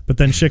 But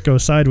then shit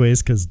goes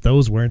sideways because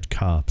those weren't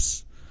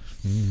cops.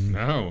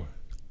 No.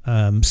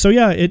 So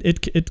yeah,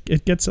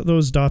 it gets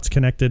those dots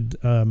connected,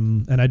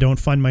 and I don't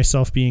find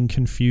myself being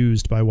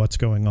confused by what's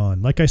going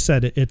on. Like I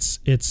said, it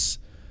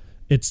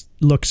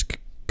looks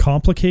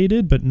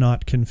complicated but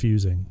not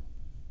confusing.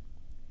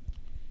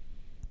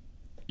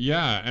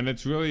 Yeah, and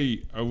it's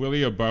really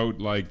about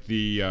like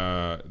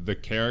the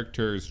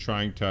characters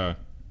trying to,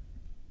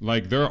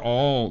 like, they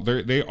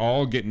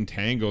all get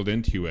entangled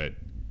into it,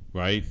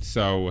 right?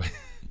 So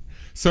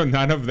so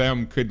none of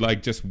them could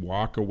like just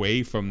walk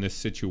away from this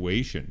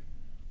situation.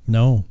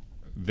 No,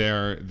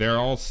 they're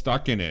all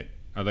stuck in it.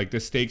 Like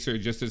the stakes are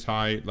just as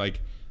high.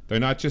 Like they're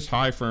not just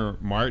high for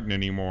Martin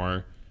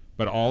anymore,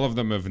 but all of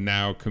them have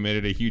now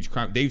committed a huge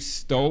crime. They've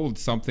stolen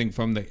something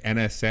from the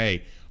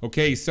NSA.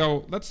 Okay,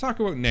 so let's talk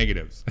about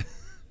negatives.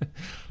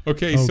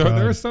 Okay, so God.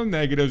 There are some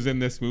negatives in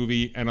this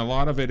movie, and a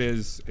lot of it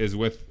is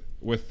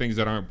with things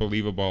that aren't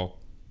believable.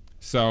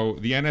 So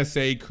the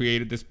NSA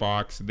created this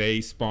box. They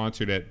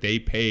sponsored it. They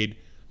paid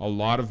a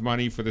lot of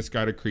money for this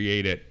guy to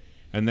create it.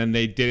 And then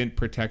they didn't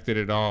protect it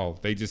at all.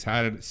 They just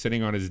had it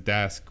sitting on his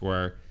desk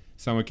where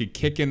someone could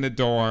kick in the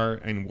door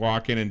and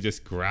walk in and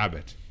just grab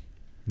it.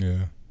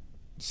 Yeah.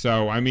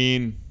 So, I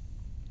mean,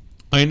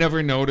 I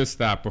never noticed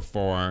that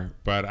before,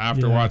 but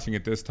after watching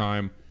it this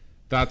time,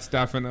 that's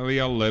definitely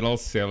a little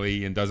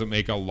silly and doesn't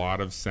make a lot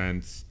of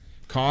sense.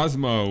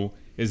 Cosmo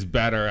is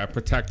better at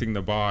protecting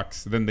the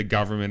box than the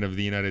government of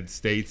the United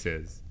States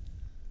is.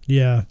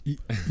 Yeah.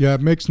 Yeah,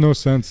 it makes no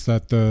sense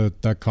that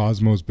that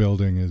Cosmos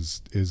building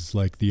is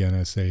like the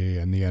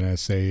NSA, and the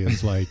NSA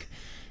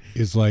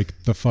is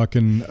like the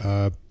fucking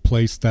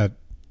place that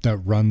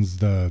runs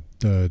the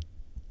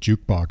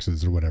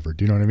jukeboxes or whatever.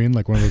 Do you know what I mean?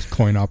 Like one of those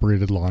coin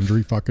operated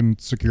laundry fucking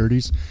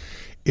securities.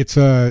 It's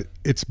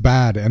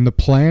bad, and the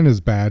plan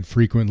is bad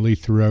frequently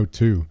throughout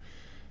too.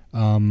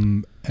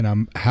 And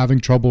I'm having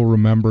trouble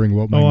remembering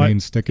what my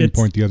main sticking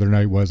point the other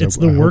night was. It's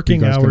the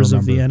working hours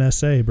of the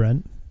NSA,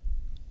 Brent.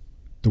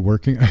 The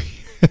working,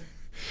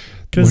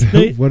 because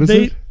what is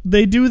it?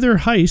 They do their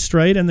heist,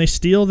 right, and they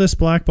steal this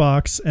black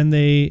box, and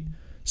they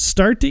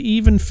start to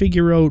even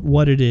figure out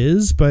what it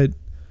is, but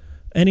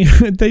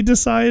anyway, they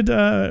decide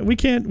we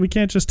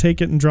can't just take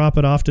it and drop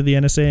it off to the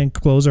NSA and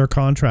close our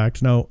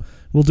contract. No,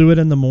 we'll do it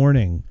in the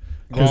morning.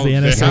 Because the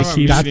NSA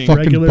keeps that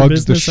fucking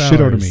bugs the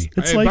shit out of me.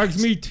 It bugs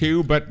me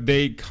too, but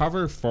they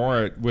cover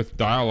for it with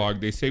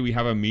dialogue. They say we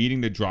have a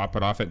meeting to drop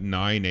it off at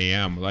 9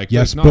 a.m. Like,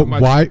 yes, but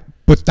why?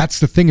 But that's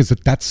the thing, is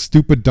that's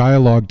stupid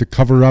dialogue to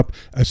cover up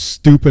a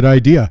stupid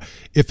idea.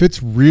 If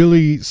it's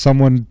really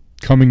someone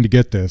coming to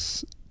get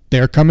this,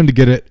 they're coming to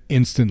get it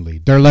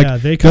instantly. They're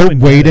like, they're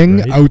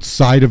waiting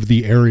outside of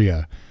the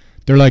area.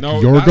 They're like,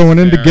 you're going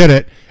in to get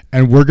it,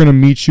 and we're going to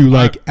meet you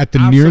like at the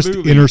nearest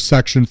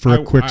intersection for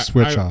a quick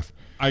switch off.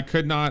 I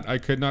could not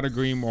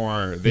agree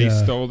more. They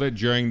stole it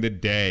during the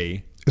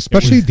day.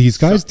 Especially these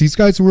guys. These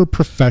guys who were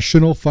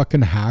professional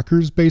fucking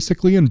hackers,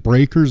 basically, and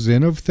breakers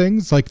in of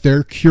things. Like,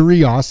 their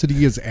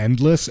curiosity is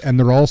endless, and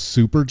they're all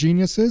super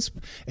geniuses.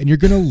 And you're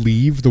going to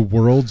leave the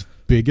world's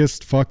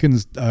biggest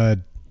fucking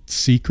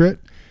secret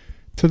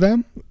to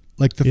them?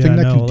 Like, the thing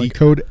that can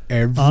decode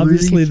everything?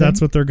 Obviously, that's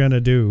what they're going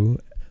to do.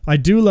 I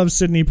do love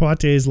Sidney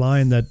Poitier's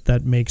line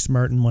that makes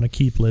Martin want to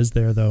keep Liz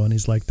there, though. And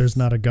he's like, there's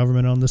not a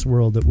government on this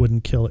world that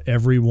wouldn't kill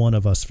every one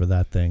of us for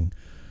that thing.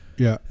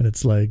 Yeah. And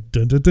it's like...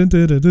 I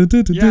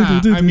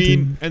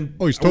mean... and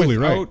he's totally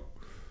right.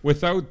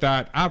 Without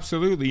that,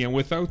 absolutely. And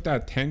without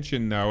that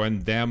tension, though,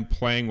 and them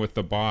playing with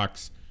the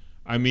box,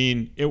 I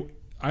mean,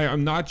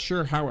 I'm not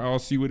sure how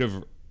else you would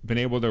have been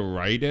able to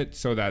write it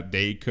so that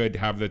they could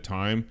have the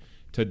time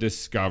to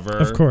discover,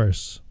 of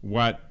course,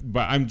 but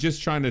I'm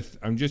just trying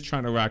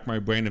to rack my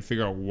brain and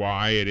figure out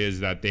why it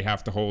is that they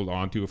have to hold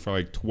on to it for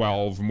like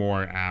 12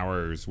 more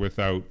hours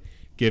without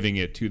giving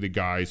it to the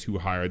guys who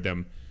hired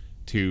them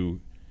to.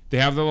 They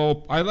have the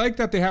little. I like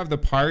that they have the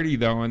party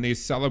though, and they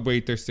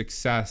celebrate their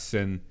success,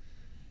 and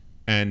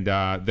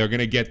they're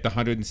gonna get the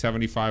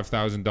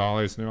 $175,000,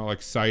 and they're all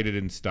excited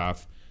and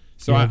stuff.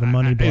 So the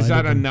money is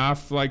that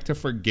enough, like, to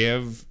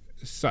forgive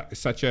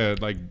such a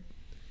like?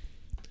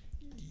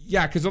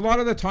 Yeah, because a lot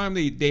of the time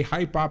they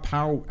hype up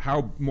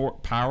how more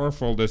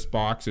powerful this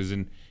box is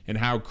and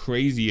how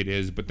crazy it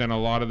is, but then a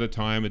lot of the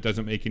time it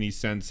doesn't make any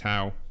sense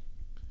how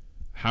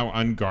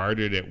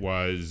unguarded it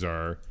was,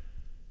 or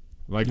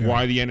like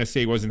why the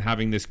NSA wasn't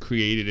having this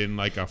created in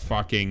like a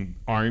fucking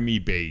army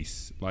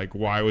base. Like,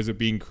 why was it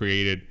being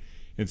created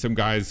in some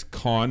guy's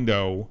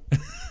condo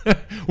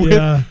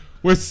with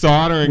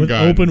soldering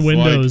guns, open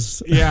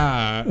windows?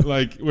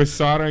 Like with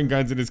soldering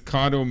guns in his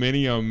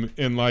condominium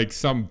in like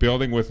some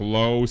building with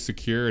low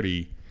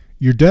security.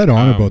 You're dead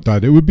on about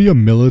that. It would be a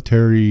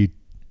military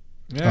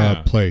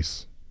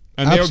place,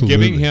 and they were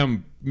giving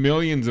him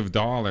millions of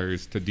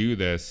dollars to do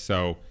this.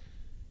 So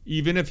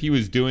even if he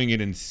was doing it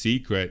in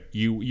secret,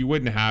 you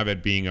wouldn't have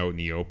it being out in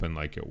the open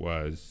like it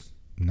was.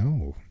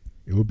 No.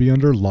 It would be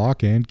under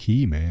lock and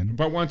key, man.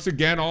 But once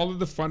again, all of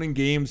the fun and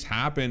games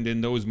happened in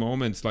those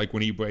moments, like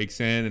when he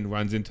breaks in and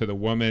runs into the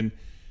woman,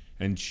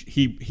 and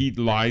he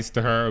lies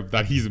to her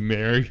that he's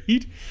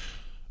married.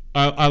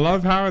 I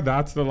love how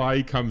that's the lie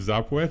he comes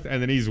up with,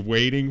 and then he's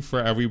waiting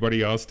for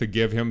everybody else to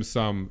give him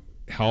some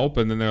help,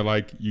 and then they're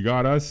like, "You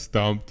got us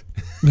stumped."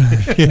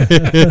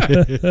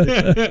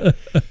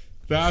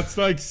 That's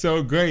like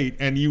so great,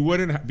 and you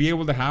wouldn't be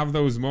able to have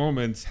those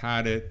moments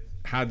had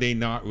they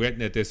not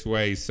written it this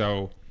way.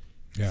 So.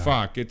 Yeah.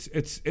 Fuck,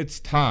 it's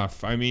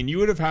tough. I mean, you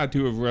would have had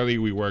to have really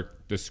reworked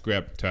the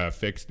script to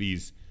fix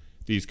these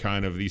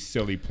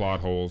silly plot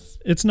holes.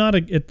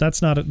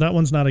 That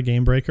one's not a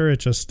game breaker.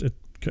 It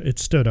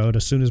stood out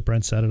as soon as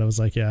Brent said it. I was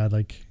like, yeah,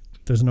 like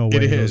there's no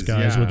way those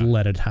guys would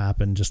let it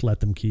happen. Just let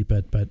them keep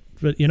it. But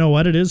you know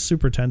what? It is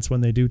super tense when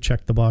they do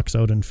check the box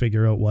out and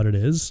figure out what it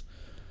is.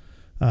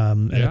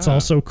 And it's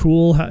also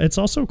cool. It's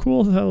also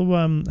cool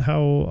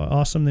how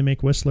awesome they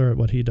make Whistler at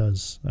what he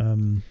does.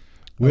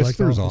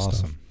 Whistler's awesome.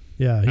 Stuff.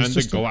 Yeah, and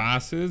the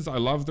glasses. I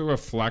love the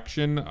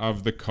reflection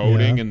of the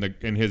coating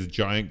and his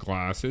giant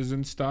glasses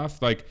and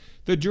stuff. Like,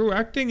 the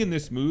directing in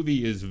this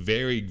movie is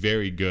very,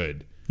 very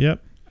good.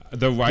 Yep.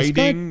 The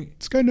writing.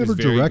 This guy never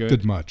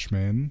directed much,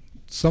 man.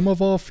 Sum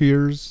of All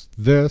Fears,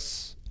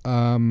 this,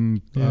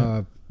 Field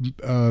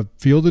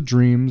of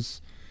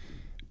Dreams,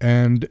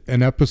 and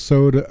an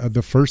episode,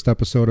 the first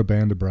episode of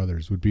Band of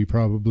Brothers would be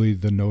probably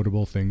the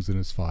notable things in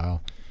his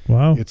file.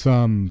 Wow. It's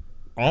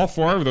all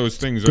four of those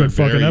things Good are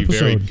fucking very,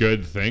 very episode.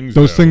 good things.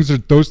 Those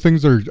though.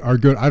 things are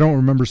good. I don't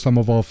remember Some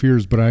of All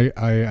Fears, but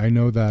I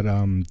know that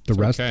the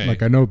rest, okay.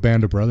 like I know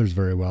Band of Brothers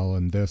very well,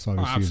 and this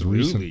obviously is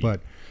recent,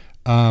 but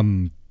I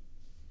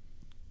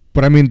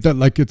mean that,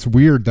 like, it's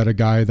weird that a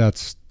guy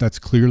that's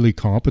clearly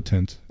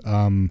competent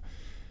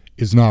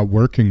is not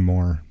working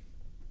more.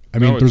 I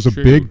mean, there's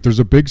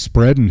a big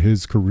spread in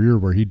his career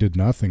where he did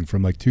nothing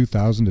from like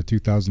 2000 to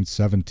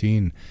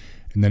 2017,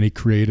 and then he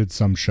created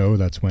some show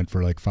that's went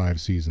for like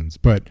 5 seasons.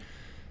 But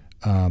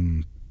a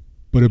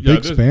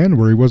big span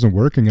where he wasn't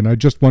working, and I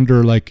just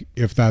wonder, like,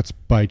 if that's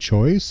by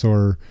choice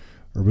or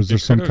was there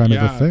some kind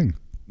of a thing?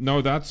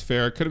 No, that's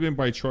fair. It could have been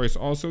by choice.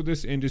 Also,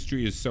 this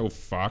industry is so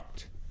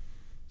fucked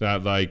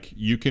that, like,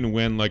 you can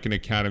win like an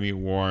Academy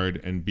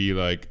Award and be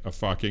like a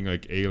fucking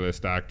like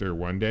A-list actor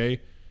one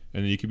day,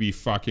 and then you could be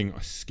fucking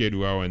Skid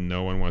Row and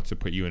no one wants to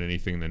put you in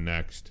anything the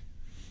next.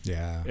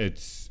 Yeah.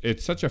 It's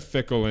such a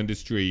fickle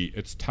industry.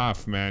 It's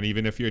tough, man,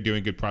 even if you're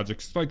doing good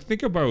projects. Like,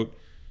 think about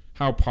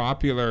how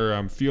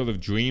popular Field of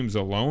Dreams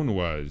alone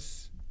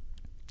was.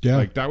 Yeah.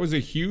 Like, that was a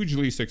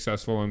hugely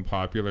successful and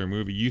popular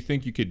movie. You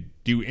think you could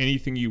do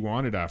anything you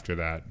wanted after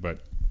that, but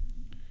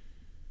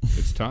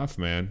it's tough,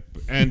 man.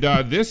 And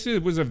this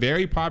was a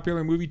very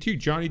popular movie too.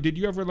 Johnny, did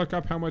you ever look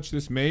up how much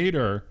this made,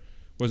 or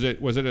was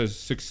it a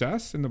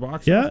success in the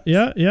box office?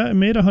 Yeah. It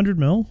made $100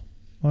 million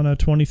on a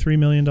 $23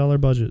 million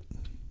budget.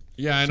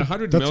 Yeah, and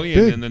 $100 that's million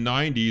big. in the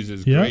 90s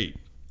is Yeah. great.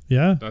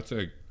 Yeah. That's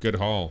a good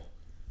haul.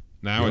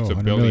 Now it's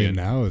 $100 $1 billion.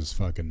 now is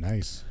fucking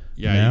nice.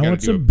 Yeah, now you gotta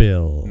it's do a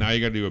bill. Now you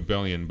got to do $1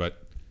 billion,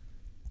 but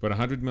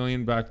 $100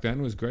 million back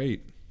then was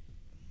great.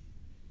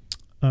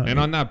 And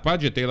on that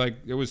budget,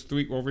 it was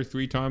over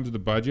 3 times the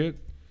budget.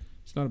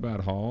 It's not a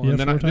bad haul. Yeah, and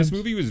then 4 this times.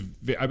 movie was,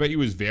 I bet you,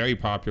 was very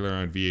popular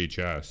on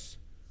VHS.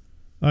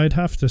 I'd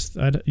have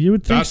to. You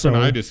would think That's so.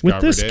 when I discovered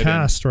with this it,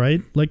 cast,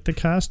 right? Like the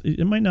cast,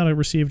 it might not have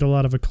received a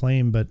lot of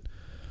acclaim, but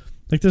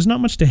like there's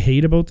not much to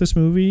hate about this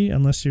movie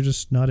unless you're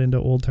just not into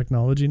old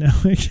technology now,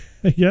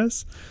 I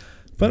guess.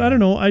 But I don't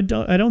know. I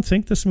don't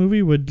think this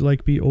movie would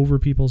like be over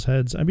people's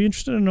heads. I'd be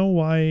interested to know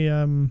why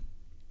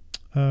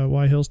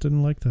Hills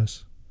didn't like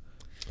this.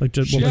 Like,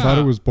 just She thought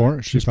it was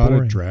boring. She thought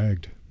it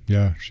dragged.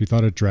 Yeah, she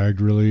thought it dragged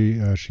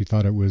really. She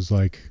thought it was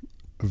like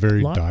a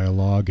very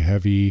dialogue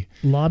heavy.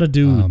 A lot of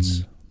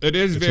dudes. It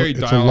is very it's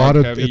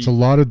dialogue heavy. It's a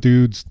lot of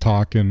dudes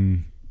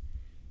talking.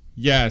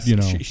 Yes, you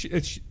know.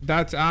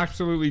 That's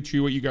absolutely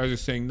true what you guys are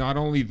saying. Not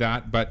only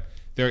that, but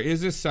there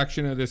is a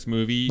section of this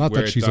movie Not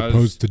where that she's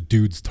opposed to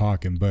dudes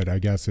talking, but I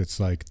guess it's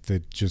like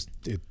that. Just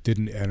it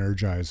didn't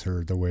energize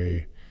her the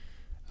way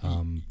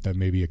that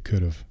maybe it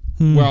could have.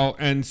 Well,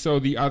 and so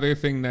the other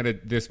thing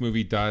that this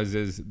movie does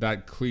is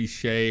that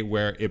cliche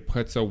where it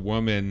puts one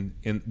woman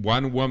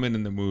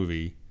in the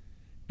movie,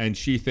 and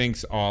she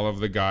thinks all of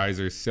the guys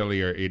are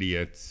silly or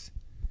idiots.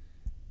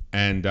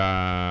 And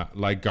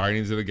like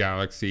Guardians of the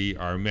Galaxy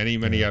or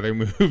many other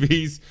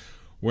movies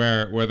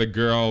where the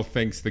girl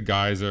thinks the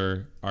guys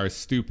are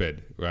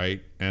stupid,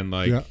 right? And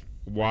like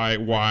why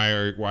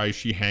is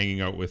she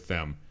hanging out with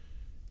them?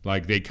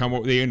 Like they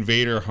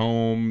invade her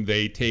home,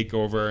 they take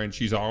over, and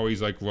she's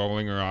always like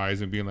rolling her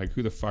eyes and being like,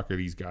 "Who the fuck are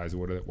these guys?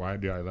 Why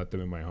did I let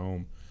them in my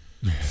home?"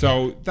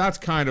 So that's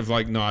kind of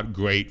like not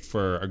great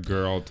for a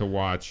girl to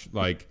watch.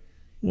 Like,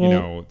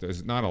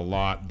 there's not a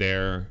lot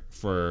there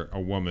for a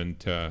woman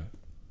to,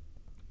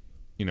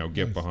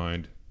 get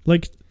behind.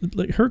 Like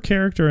her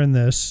character in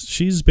this,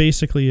 she's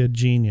basically a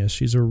genius.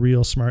 She's a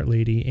real smart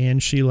lady,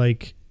 and she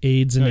like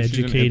aids in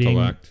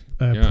educating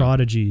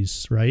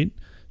prodigies, right?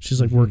 She's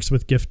like works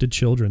with gifted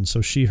children, so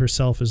she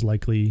herself is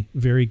likely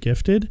very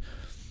gifted,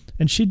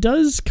 and she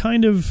does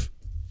kind of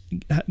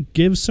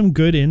give some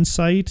good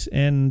insight,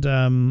 and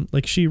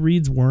like she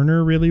reads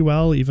Werner really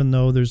well, even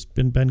though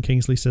Ben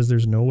Kingsley says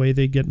there's no way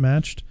they get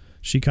matched.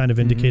 She kind of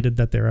indicated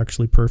that they're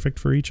actually perfect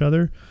for each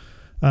other,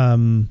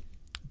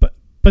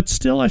 but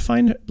still, I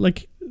find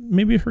like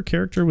maybe her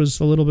character was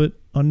a little bit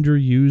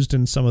underused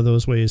in some of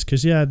those ways,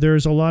 because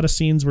there's a lot of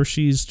scenes where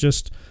she's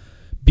just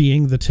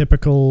being the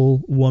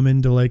typical woman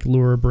to like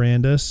Laura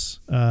Brandis,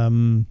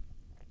 not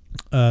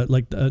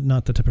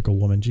the typical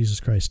woman, Jesus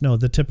Christ, no,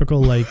 the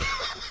typical like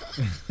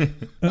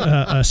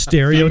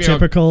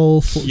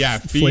stereotypical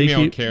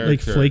female character,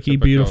 like flaky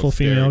beautiful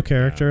female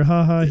character,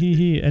 ha ha he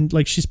he, and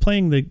like she's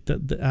playing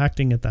the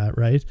acting at that,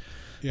 right?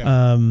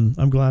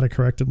 I'm glad I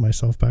corrected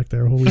myself back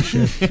there. Holy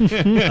shit.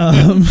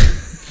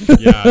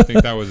 I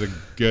think that was a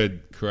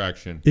good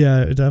correction.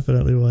 Yeah, it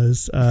definitely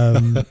was.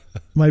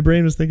 My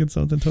brain was thinking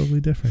something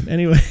totally different.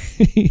 Anyway,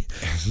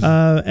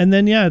 and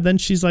then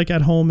she's like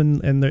at home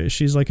and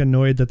she's like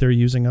annoyed that they're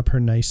using up her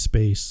nice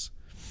space.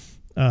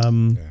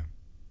 So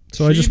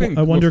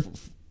I wonder,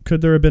 could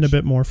there have been a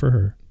bit more for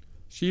her?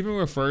 She even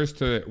refers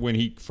to when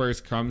he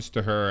first comes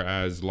to her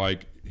as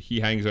like he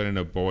hangs out in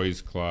a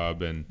boys'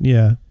 club and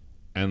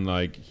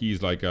like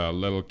he's like a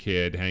little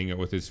kid hanging out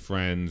with his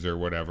friends or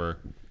whatever.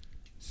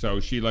 So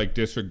she like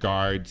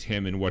disregards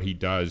him and what he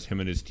does, him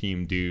and his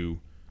team do,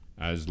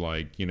 as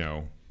like,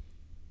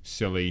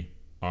 silly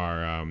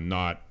or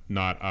not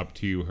up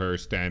to her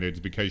standards,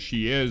 because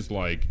she is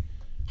like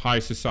high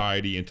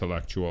society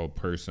intellectual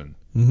person.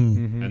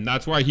 Mm-hmm. And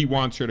that's why he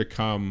wants her to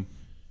come.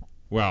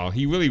 Well,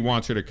 he really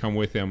wants her to come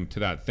with him to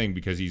that thing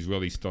because he's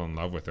really still in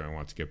love with her and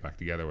wants to get back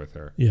together with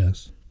her.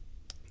 Yes.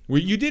 Well,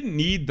 you didn't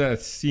need the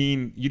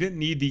scene. You didn't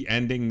need the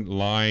ending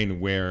line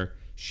where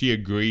she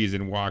agrees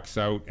and walks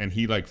out and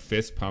he like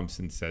fist pumps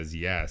and says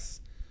yes.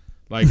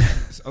 Like,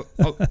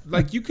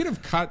 like you could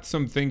have cut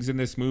some things in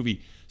this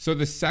movie. So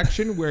the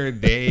section where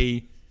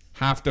they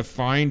have to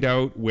find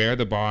out where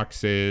the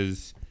box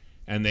is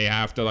and they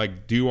have to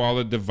like do all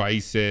the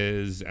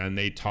devices and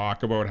they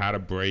talk about how to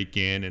break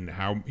in and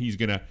how he's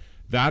going to,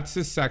 that's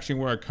the section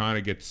where it kind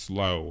of gets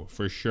slow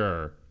for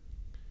sure.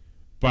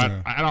 But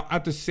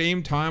at the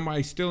same time,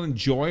 I still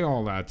enjoy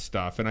all that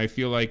stuff. And I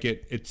feel like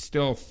it's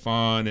still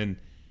fun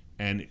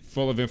and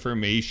full of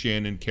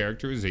information and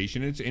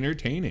characterization. It's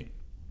entertaining.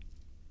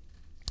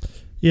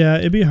 Yeah,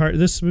 it'd be hard.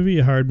 This would be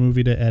a hard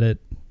movie to edit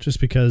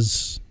just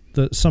because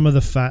some of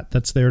the fat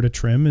that's there to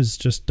trim is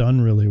just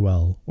done really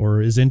well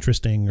or is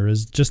interesting or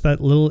is just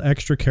that little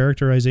extra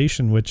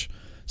characterization, which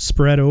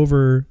spread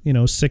over,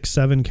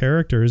 6-7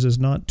 characters is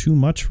not too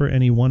much for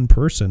any one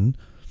person.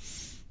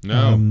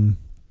 No.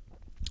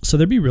 So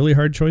there'd be really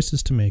hard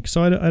choices to make.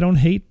 So I don't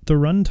hate the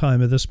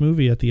runtime of this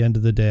movie at the end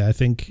of the day. I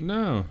think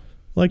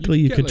likely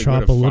you could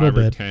chop a little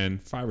bit.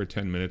 5 or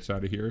 10 minutes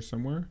out of here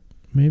somewhere.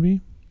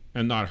 Maybe.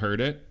 And not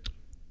hurt it.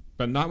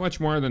 But not much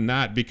more than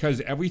that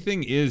because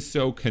everything is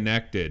so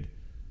connected.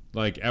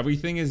 Like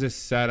everything is a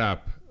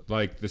setup.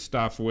 Like the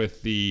stuff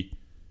with the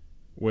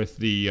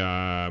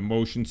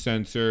motion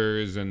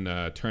sensors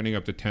and turning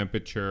up the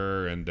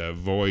temperature and the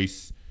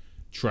voice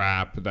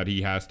trap that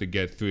he has to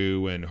get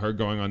through and her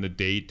going on the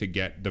date to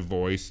get the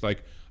voice.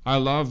 Like I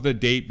love the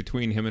date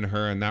between him and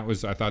her, and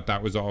I thought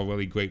that was all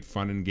really great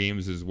fun and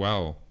games as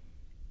well.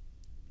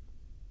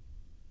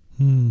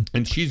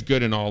 And she's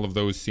good in all of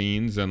those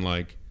scenes and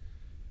like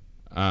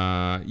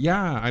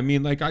I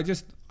mean like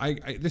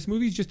this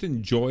movie's just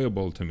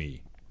enjoyable to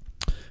me.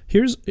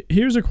 Here's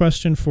a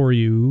question for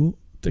you.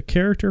 The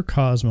character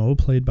Cosmo,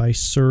 played by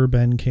Sir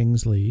Ben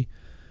Kingsley,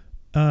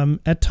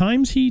 at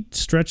times he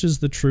stretches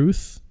the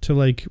truth to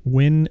like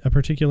win a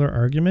particular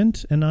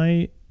argument, and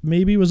I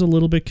maybe was a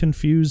little bit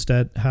confused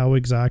at how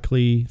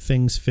exactly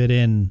things fit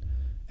in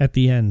at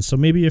the end. So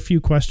maybe a few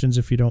questions,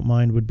 if you don't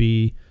mind, would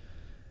be,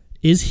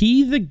 is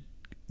he the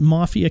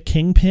mafia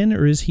kingpin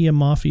or is he a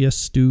mafia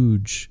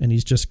stooge and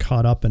he's just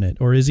caught up in it?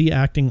 Or is he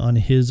acting on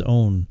his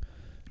own?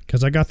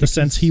 Because I got the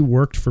sense he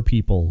worked for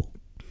people.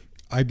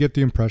 I get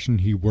the impression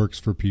he works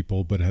for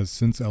people, but has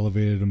since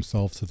elevated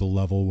himself to the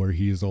level where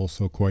he is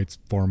also quite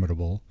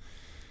formidable.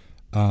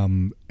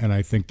 And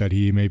I think that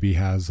he maybe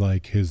has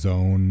like his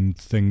own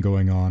thing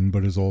going on,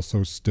 but is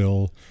also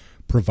still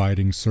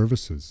providing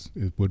services.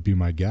 It would be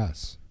my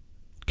guess.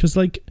 Because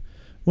like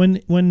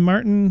when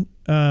Martin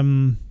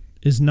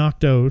is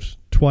knocked out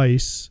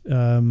twice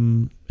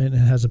and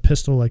has a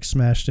pistol like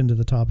smashed into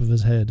the top of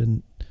his head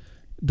and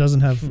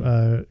doesn't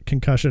have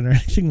concussion or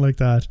anything like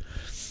that.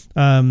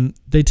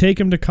 They take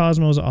him to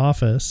Cosmo's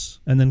office,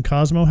 and then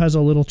Cosmo has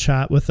a little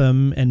chat with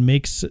him and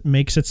makes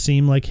it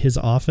seem like his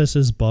office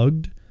is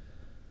bugged.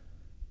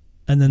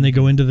 And then they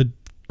go into the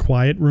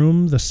quiet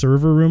room, the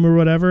server room or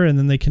whatever, and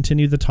then they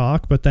continue the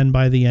talk. But then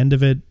by the end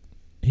of it,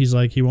 he's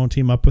like, he won't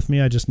team up with me.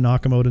 I just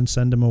knock him out and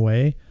send him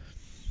away.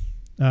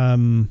 I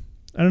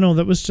don't know.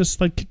 That was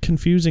just like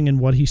confusing in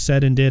what he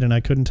said and did. And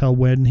I couldn't tell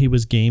when he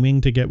was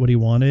gaming to get what he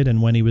wanted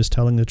and when he was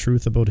telling the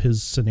truth about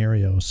his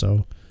scenario.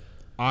 So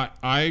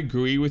I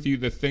agree with you.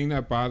 The thing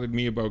that bothered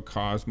me about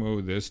Cosmo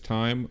this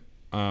time,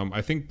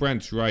 I think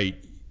Brent's right,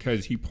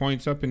 because he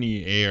points up in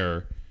the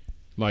air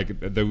like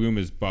the room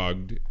is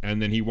bugged,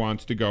 and then he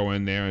wants to go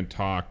in there and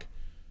talk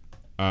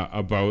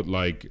about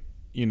like,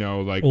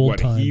 like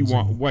old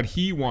what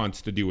he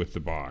wants to do with the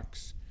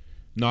box,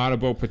 not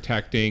about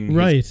protecting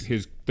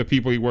the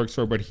people he works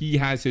for, but he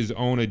has his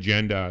own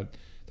agenda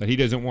that he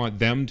doesn't want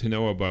them to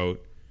know about,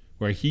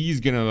 where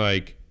he's gonna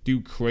like do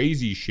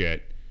crazy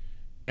shit.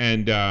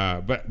 And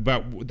but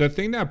the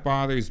thing that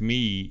bothers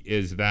me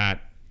is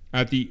that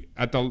at the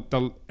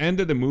end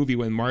of the movie,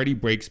 when Marty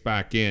breaks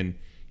back in,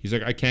 he's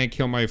like, I can't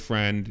kill my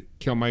friend.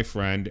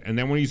 And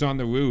then when he's on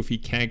the roof, he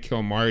can't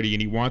kill Marty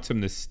and he wants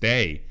him to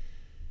stay.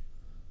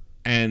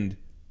 And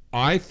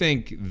I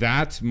think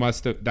that's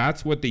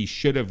what they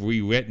should have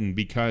rewritten,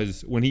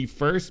 because when he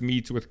first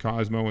meets with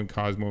Cosmo in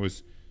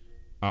Cosmo's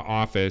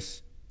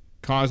office,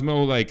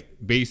 Cosmo like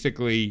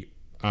basically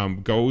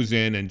goes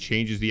in and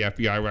changes the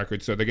FBI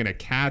record, so they're going to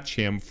catch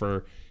him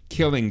for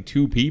killing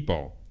 2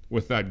 people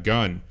with that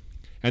gun,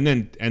 and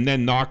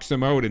then knocks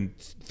him out and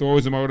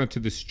throws him out onto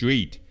the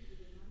street.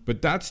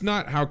 But that's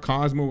not how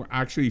Cosmo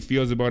actually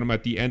feels about him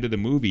at the end of the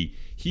movie.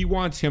 He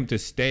wants him to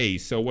stay.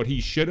 So what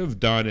he should have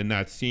done in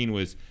that scene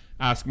was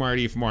ask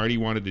Marty if Marty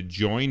wanted to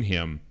join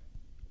him.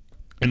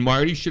 And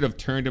Marty should have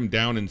turned him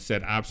down and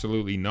said,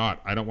 absolutely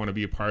not. I don't want to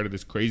be a part of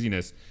this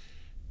craziness.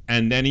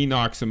 And then he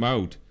knocks him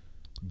out.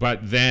 But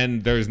then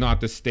there's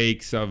not the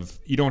stakes of,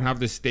 you don't have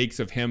the stakes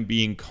of him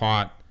being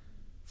caught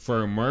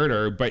for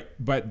murder,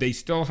 but they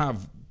still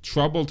have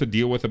trouble to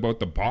deal with about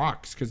the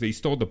box because they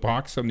stole the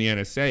box from the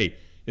NSA.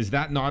 Is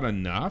that not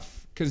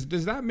enough? Because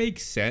does that make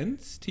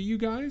sense to you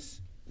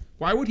guys?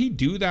 Why would he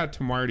do that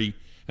to Marty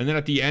and then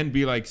at the end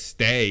be like,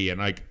 stay, and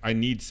like, I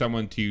need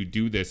someone to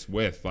do this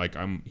with? Like,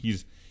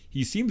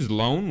 he seems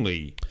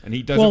lonely and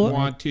he doesn't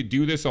want to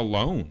do this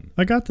alone.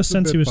 I got the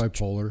sense he was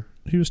bipolar.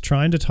 He was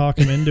trying to talk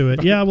him into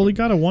it. Yeah, well, you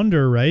got to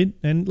wonder, right?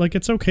 And like,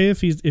 it's okay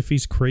if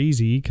he's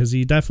crazy, because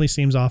he definitely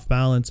seems off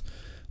balance.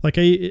 Like,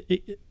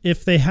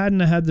 if they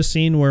hadn't had the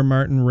scene where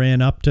Martin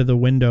ran up to the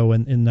window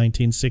in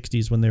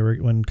 1960s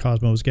when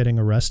Cosmo was getting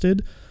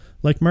arrested,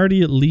 like,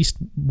 Marty at least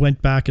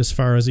went back as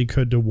far as he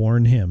could to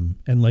warn him.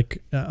 And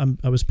like,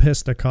 I was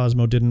pissed that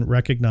Cosmo didn't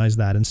recognize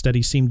that. Instead,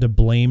 he seemed to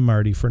blame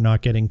Marty for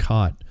not getting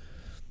caught.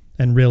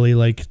 And really,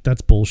 like,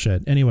 that's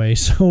bullshit. Anyway,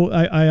 so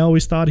I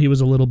always thought he was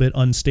a little bit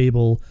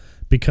unstable,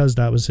 because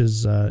that was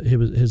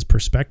his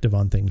perspective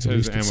on things. At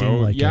least it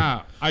seemed like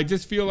it. I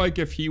just feel like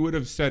if he would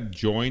have said,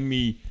 join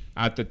me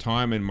at the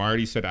time, and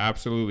Marty said,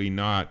 absolutely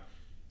not,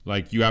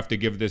 like, you have to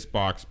give this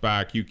box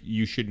back.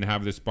 You shouldn't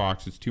have this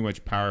box. It's too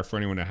much power for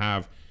anyone to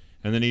have.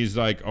 And then he's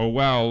like, oh,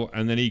 well,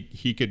 and then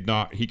he could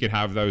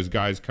have those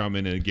guys come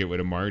in and get rid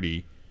of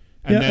Marty.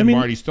 And then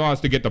Marty still has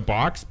to get the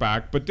box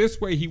back. But this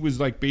way he was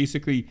like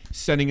basically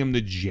sending him to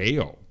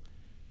jail.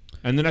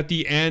 And then at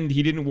the end,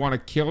 he didn't want to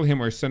kill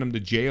him or send him to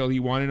jail. He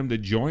wanted him to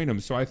join him.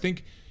 So I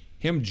think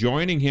him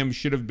joining him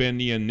should have been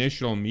the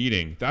initial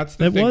meeting. That's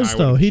the thing. It was,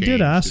 though. He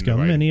did ask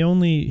him, and he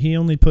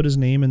only put his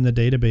name in the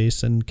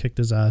database and kicked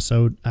his ass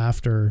out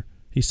after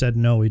he said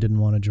no, he didn't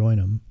want to join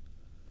him.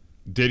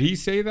 Did he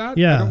say that?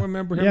 Yeah. I don't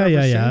remember him ever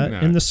saying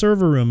that. In the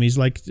server room,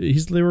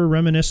 they were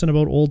reminiscing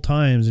about old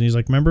times, and he's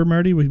like, remember,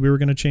 Marty, we were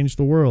going to change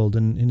the world,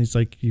 and he's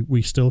like,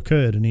 we still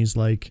could, and he's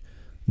like,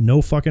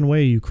 no fucking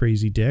way, you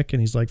crazy dick. And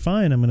he's like,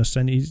 fine, I'm going to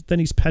send you. Then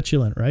he's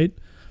petulant, right?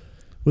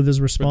 With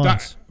his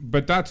response.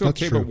 But that's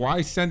okay, but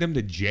why send him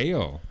to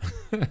jail?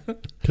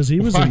 Because he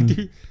was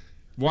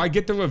why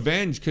get the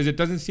revenge? Because it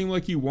doesn't seem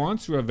like he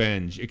wants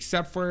revenge,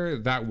 except for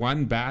that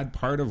one bad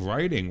part of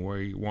writing where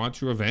he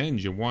wants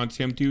revenge and wants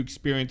him to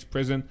experience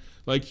prison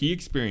like he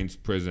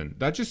experienced prison.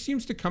 That just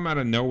seems to come out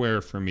of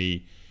nowhere for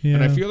me. Yeah.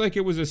 And I feel like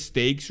it was a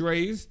stakes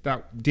raise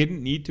that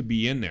didn't need to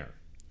be in there.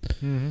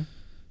 Mm-hmm.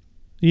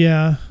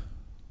 Yeah.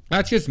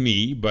 That's just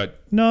me,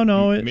 but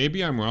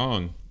maybe I'm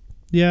wrong.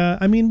 Yeah,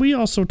 I mean, we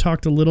also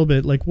talked a little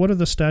bit, like, what are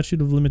the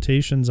statute of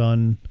limitations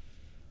on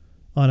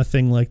a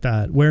thing like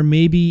that? Where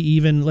maybe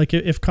even, like,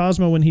 if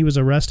Cosmo, when he was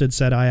arrested,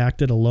 said, I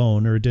acted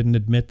alone, or didn't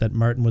admit that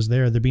Martin was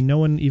there, there'd be no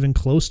one even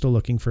close to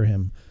looking for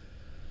him.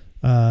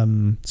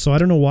 So I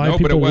don't know why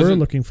people were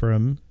looking for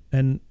him.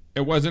 And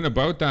it wasn't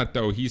about that,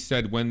 though. He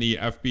said when the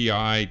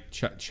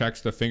FBI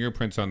checks the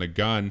fingerprints on the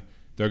gun,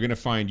 they're going to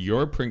find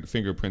your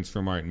fingerprints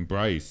for Martin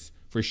Bryce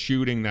for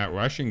shooting that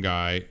Russian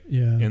guy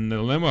in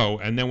the limo,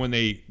 and then when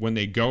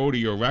they go to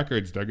your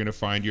records, they're going to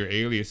find your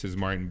alias is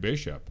Martin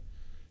Bishop.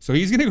 So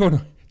he's going to go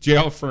to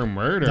jail for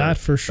murder. That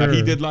for sure. That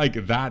he did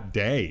like that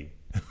day.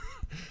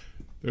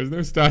 There's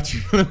no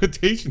statute of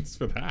limitations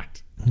for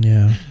that.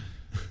 Yeah.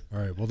 All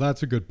right. Well,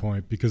 that's a good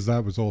point, because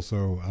that was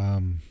also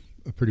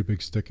a pretty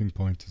big sticking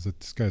point. Is that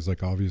this guy's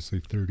like obviously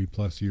 30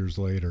 plus years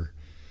later.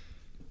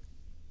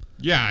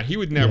 Yeah, he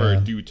would never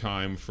do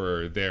time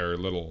for their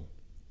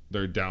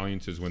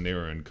dalliances when they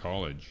were in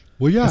college.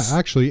 Well, yeah,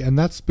 actually, and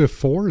that's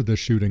before the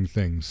shooting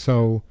thing.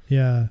 So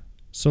yeah,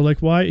 so like,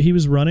 why he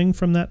was running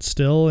from that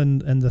still,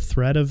 and the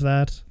threat of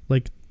that,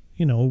 like,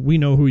 you know, we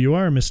know who you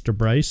are, Mr.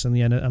 Bryce, and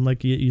I'm like,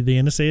 the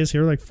NSA is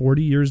here like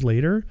 40 years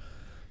later.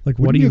 Like,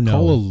 what do you know?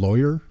 Call a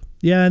lawyer?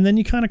 Yeah, and then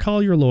you kind of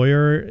call your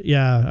lawyer.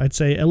 Yeah, I'd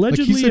say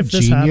allegedly, like, he's if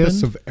this happened,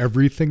 genius of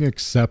everything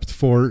except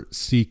for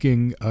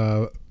seeking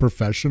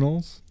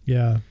professionals.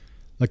 Yeah.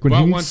 Like when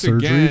he needs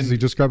surgeries, he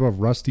just grab a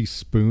rusty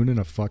spoon and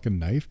a fucking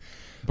knife.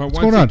 But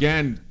once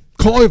again,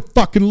 call a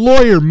fucking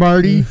lawyer,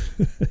 Marty.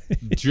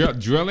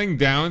 Drilling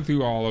down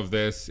through all of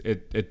this,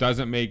 it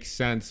doesn't make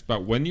sense.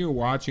 But when you're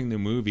watching the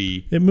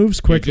movie, it moves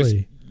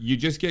quickly. You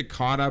just get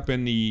caught up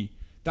in the.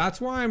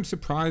 That's why I'm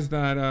surprised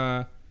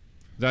that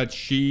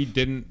she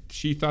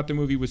thought the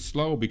movie was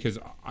slow, because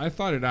I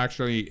thought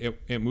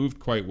it moved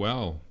quite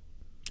well.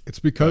 It's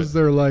because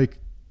they're like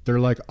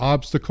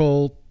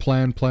obstacle,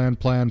 plan,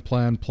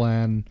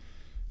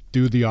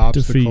 do the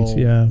obstacle.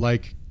 Defeat, yeah.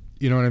 Like,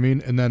 you know what I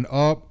mean? And then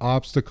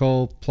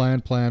obstacle,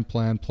 plan,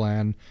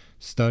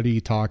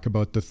 study, talk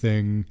about the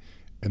thing,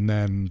 and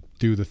then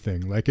do the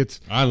thing. Like, it's...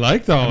 I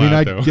like that.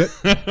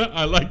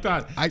 I like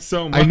that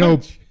so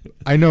much.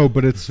 I know,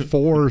 but it's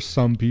for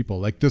some people.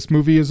 Like, this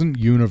movie isn't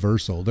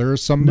universal. There are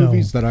some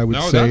movies that I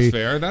would say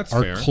that's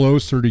are fair.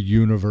 Closer to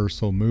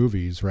universal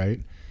movies,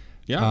 right?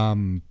 Yeah.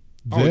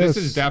 This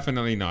is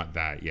definitely not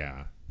that,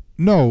 yeah.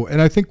 No, and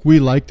I think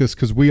we like this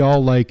because we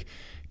all like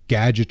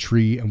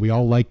gadgetry, and we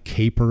all like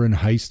caper and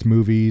heist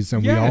movies,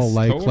 and we all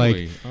like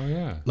totally.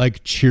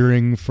 like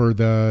cheering for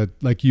the,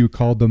 like you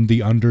called them,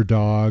 the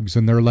underdogs,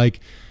 and they're like,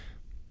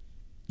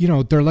 you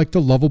know, they're like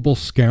the lovable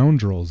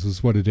scoundrels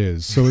is what it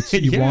is. So it's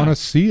you want to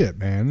see it,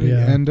 man.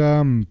 Yeah.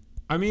 And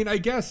I mean, I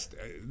guess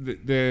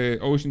the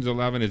Ocean's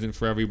 11 isn't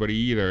for everybody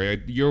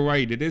either. You're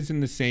right. It is in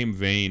the same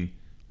vein.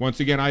 Once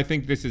again, I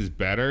think this is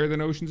better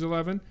than Ocean's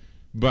 11.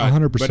 But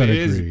 100%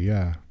 agree.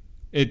 Yeah.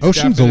 It's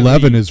Ocean's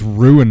 11 is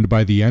ruined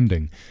by the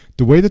ending.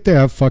 The way that they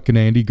have fucking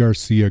Andy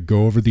Garcia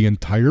go over the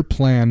entire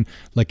plan,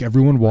 like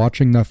everyone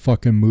watching that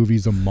fucking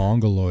movie's a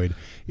mongoloid,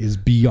 is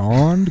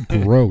beyond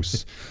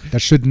gross.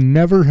 That should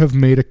never have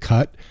made a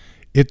cut.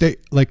 Did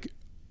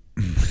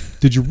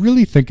you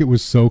really think it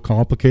was so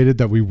complicated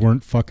that we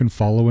weren't fucking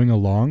following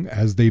along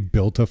as they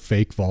built a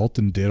fake vault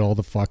and did all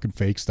the fucking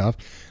fake stuff?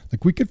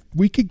 Like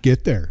we could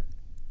get there,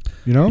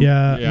 you know?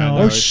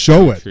 Yeah. Or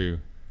show it. True.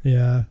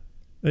 Yeah.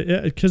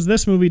 Because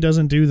this movie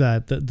doesn't do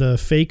that. The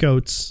fake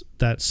outs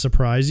that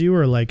surprise you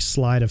are like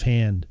sleight of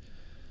hand.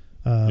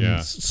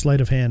 Sleight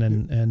of hand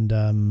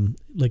and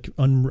like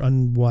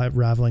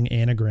unraveling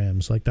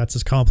anagrams. Like that's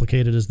as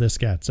complicated as this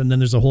gets. And then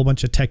there's a whole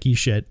bunch of techie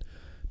shit,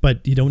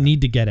 but you don't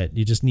need to get it.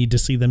 You just need to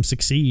see them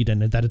succeed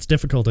and that it's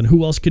difficult. And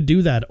who else could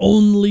do that?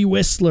 Only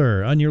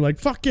Whistler. And you're like,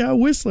 fuck yeah,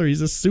 Whistler.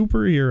 He's a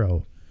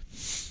superhero.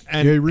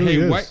 And yeah, he really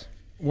is.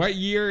 What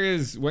year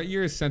is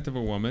Scent of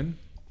a Woman?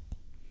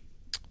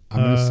 I'm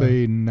going to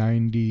say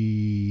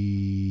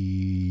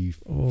 90.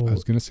 I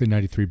was going to say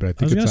 93, but I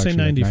think it's actually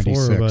 94,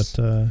 like 96.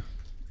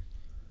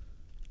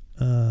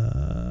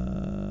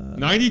 but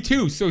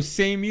 92, so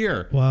same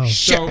year. Wow.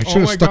 Shit, So, I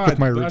should have stuck with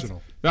my that's-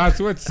 original. That's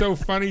what's so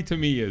funny to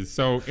me is,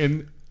 so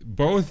in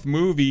both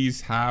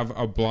movies have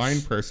a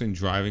blind person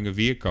driving a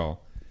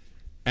vehicle.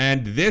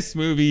 And this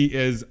movie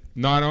is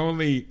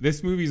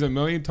this movie's a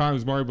million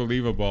times more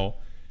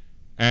believable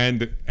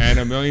and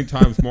a million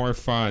times more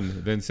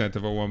fun than Scent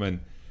of a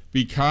Woman.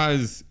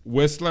 Because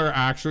Whistler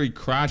actually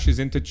crashes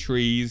into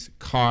trees,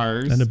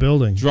 cars, and a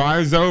building,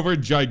 drives over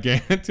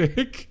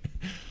gigantic,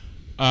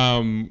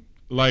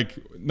 like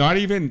not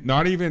even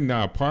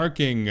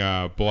parking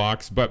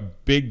blocks,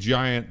 but big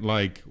giant,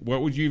 like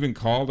what would you even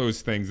call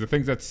those things? The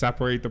things that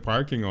separate the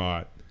parking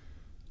lot.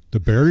 The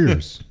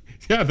barriers.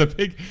 Yeah, the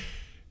big,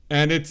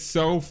 and it's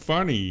so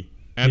funny.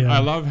 And I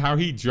love how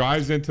he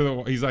drives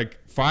into he's like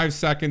 5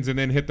 seconds and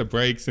then hit the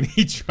brakes and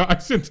he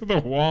drives into the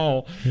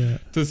wall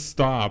to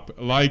stop.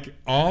 Like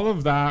all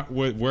of that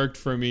worked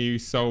for me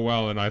so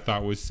well and I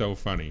thought was so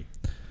funny.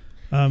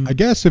 I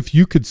guess if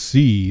you could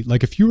see,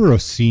 like if you were a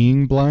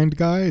seeing blind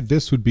guy,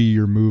 this would be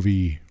your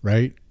movie,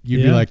 right?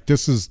 You'd be like,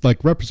 this is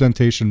like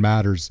representation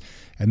matters.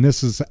 And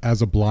this is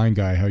as a blind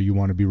guy, how you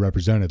want to be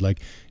represented.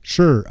 Like,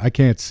 sure, I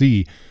can't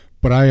see,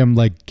 but I am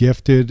like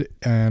gifted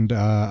and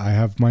I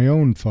have my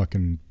own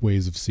fucking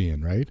ways of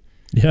seeing, right?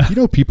 Yeah. You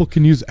know, people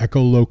can use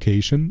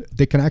echolocation.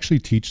 They can actually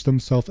teach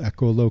themselves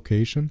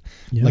echolocation,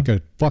 like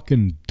a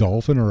fucking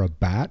dolphin or a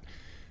bat.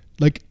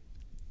 Like,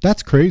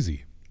 that's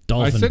crazy.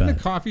 I sit in the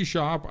coffee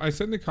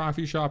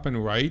shop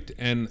and write,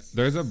 and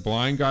there's a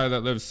blind guy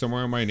that lives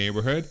somewhere in my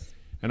neighborhood,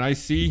 and I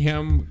see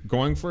him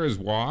going for his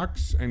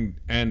walks,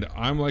 and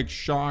I'm like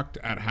shocked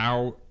at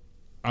how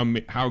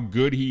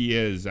good he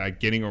is at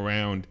getting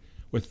around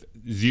with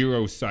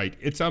zero sight.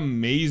 It's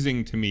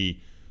amazing to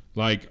me.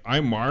 Like,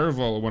 I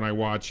marvel when I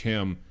watch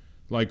him,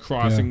 like,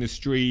 crossing the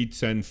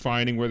streets and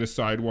finding where the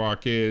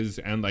sidewalk is,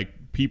 and, like,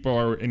 people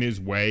are in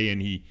his way,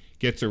 and he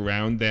gets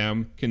around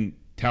them, can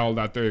tell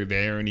that they're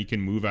there, and he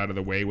can move out of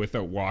the way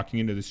without walking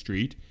into the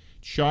street.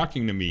 It's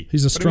shocking to me.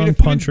 He's a strong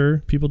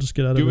puncher. People just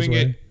get out of his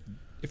way.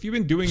 If you've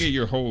been doing it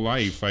your whole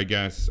life, I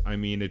guess, I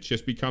mean, it's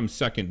just become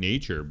second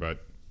nature,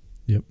 but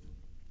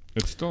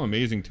it's still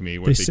amazing to me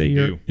what they say can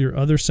do. Your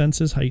other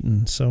senses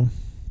heighten, so...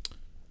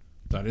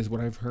 That is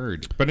what I've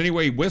heard. But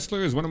anyway,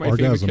 Whistler is one of my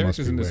favorite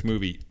characters in this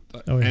movie.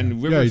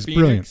 And River he's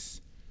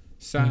Phoenix,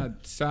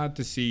 brilliant. Sad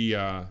to see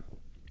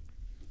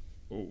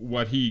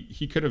what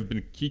he could have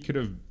been. He could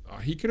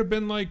have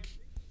been like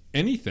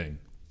anything.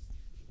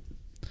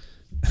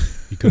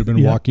 He could have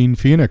been Joaquin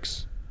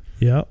Phoenix.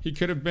 Yeah. He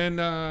could have been.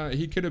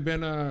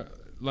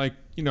 Like,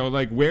 you know,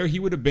 like where he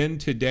would have been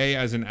today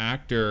as an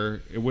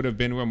actor. It would have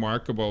been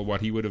remarkable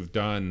what he would have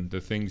done,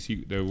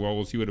 the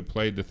roles he would have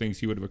played, the things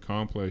he would have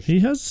accomplished. He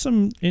has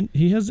an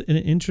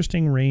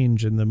interesting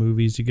range in the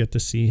movies you get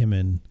to see him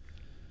in.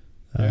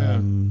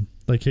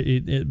 Like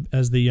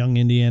as the young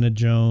Indiana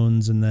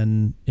Jones, and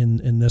then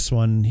in this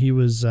one he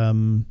was I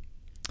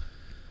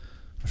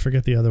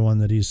forget the other one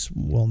that he's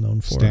well known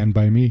for. Stand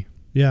By Me.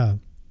 Yeah.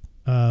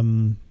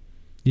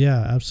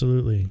 Yeah,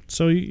 absolutely.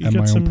 So you and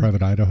got My Own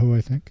Private Idaho, I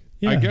think.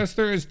 Yeah. I guess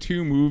there is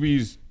two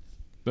movies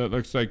that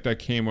looks like that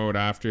came out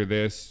after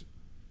this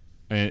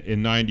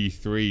in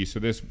 93. So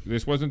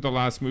this wasn't the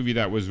last movie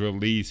that was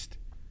released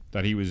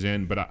that he was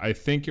in, but I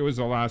think it was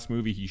the last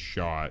movie he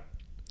shot.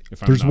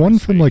 There's one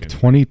from like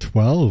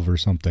 2012 or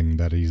something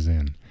that he's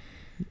in.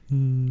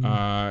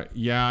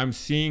 Yeah, I'm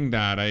seeing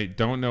that. I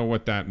don't know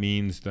what that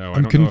means, though.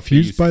 I'm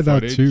confused by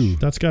that too.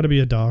 That's got to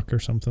be a doc or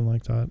something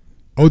like that.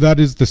 Oh, that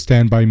is the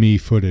Stand By Me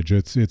footage.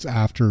 It's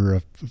after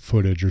a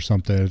footage or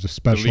something. It's a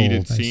special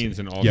deleted scenes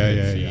and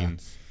alternate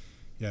scenes.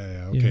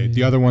 Yeah. Okay.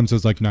 The other one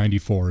says like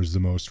 94 is the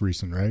most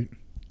recent, right?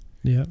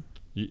 Yeah.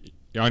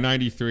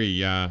 93.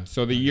 Yeah.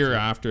 So the year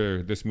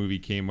after this movie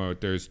came out,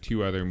 there's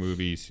two other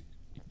movies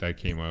that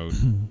came out.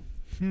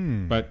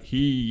 But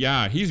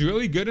he's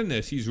really good in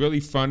this. He's really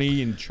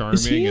funny and charming.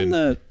 Is he in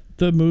the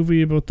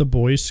movie about the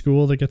boys'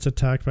 school that gets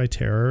attacked by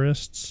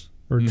terrorists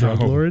or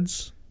drug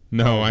lords?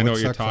 No, I know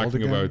what you're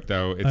talking about,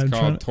 though. It's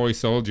called Toy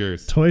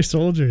Soldiers. Toy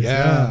Soldiers,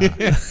 yeah.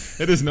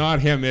 It is not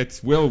him.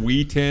 It's Will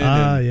Wheaton.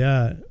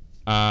 Yeah.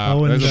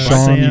 There's a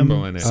Sean, bunch of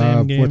people in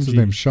it. What's his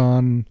name?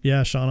 Sean.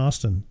 Yeah, Sean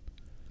Austin.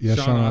 Yeah,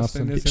 Sean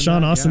Austin.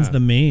 Sean Austin's the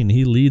main.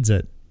 He leads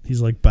it.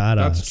 He's like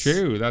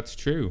badass. That's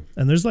true.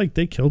 And there's like,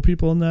 they kill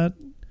people in that.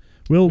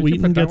 Will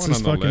Wheaton gets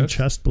his fucking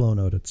chest blown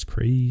out. It's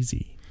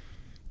crazy.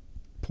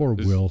 Poor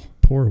Will.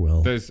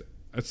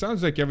 It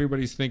sounds like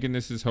everybody's thinking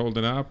this is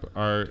holding up.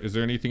 Is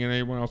there anything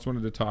anyone else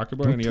wanted to talk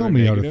about? Don't tell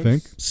me how to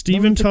think.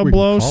 Stephen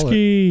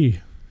Tobolowsky.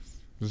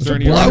 Is there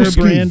any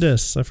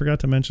Brandis. I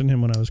forgot to mention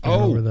him when I was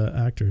going over the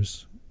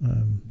actors.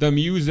 The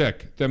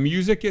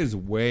music is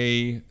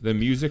way. The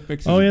music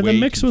mix. The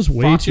mix was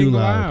way too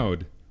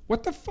loud.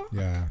 What the fuck?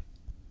 Yeah.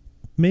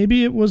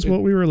 Maybe it was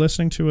what we were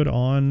listening to it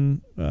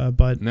on,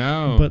 but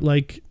no. But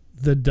like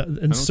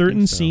in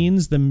certain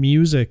scenes, the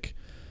music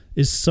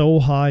is so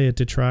high it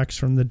detracts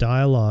from the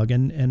dialogue.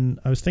 And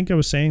I was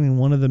saying in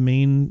one of the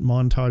main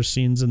montage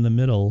scenes in the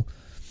middle,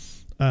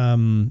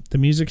 the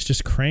music's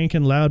just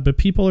cranking loud, but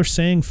people are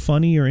saying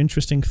funny or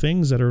interesting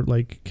things that are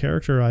like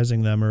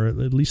characterizing them, or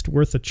at least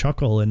worth a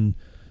chuckle, and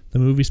the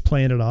movie's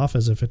playing it off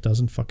as if it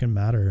doesn't fucking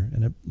matter,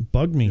 and it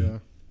bugged me.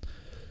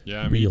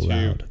 Yeah, me too.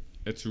 Loud.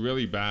 It's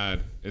really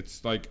bad.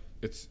 It's like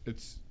it's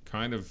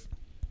kind of.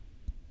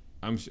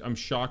 I'm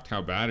shocked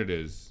how bad it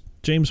is.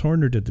 James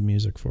Horner did the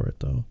music for it,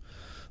 though.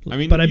 I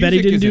mean, but I bet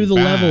he didn't do the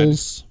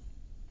levels.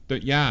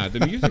 The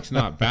music's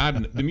not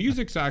bad. The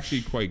music's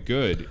actually quite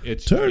good. It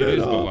is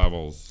the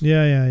levels.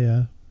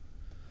 Yeah.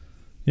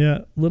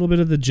 A little bit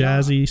of the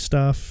jazzy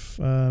stuff.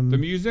 The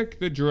music,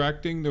 the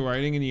directing, the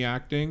writing, and the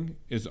acting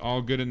is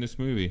all good in this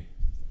movie.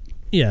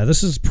 Yeah,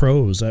 this is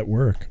pros at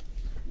work.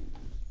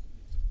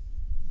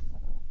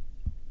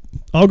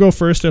 I'll go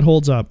first. It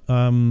holds up.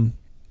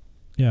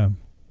 Yeah.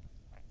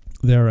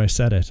 There, I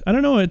said it. I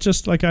don't know. It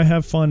just like I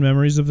have fond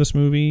memories of this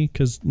movie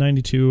because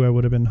 92, I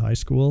would have been high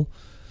school,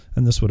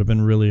 and this would have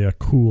been really a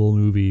cool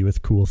movie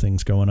with cool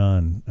things going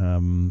on.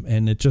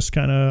 And it just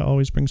kind of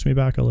always brings me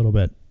back a little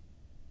bit,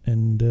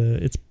 and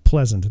it's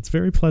pleasant. It's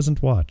very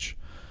pleasant watch.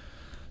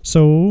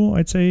 So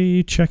I'd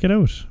say check it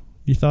out.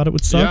 You thought it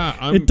would suck?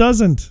 Yeah, it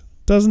doesn't.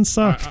 Doesn't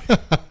suck.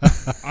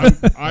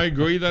 I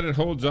agree that it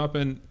holds up,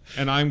 and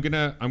I'm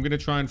gonna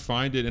try and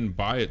find it and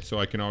buy it so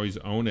I can always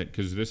own it,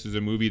 because this is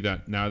a movie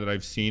that now that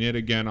I've seen it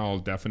again, I'll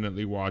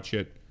definitely watch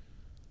it.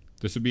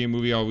 This would be a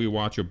movie I'll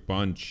rewatch a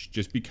bunch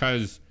just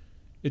because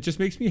it just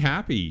makes me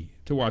happy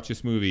to watch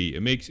this movie.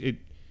 It makes it.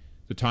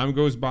 The time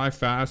goes by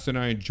fast and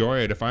I enjoy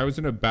it. If I was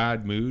in a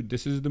bad mood,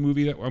 this is a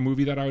movie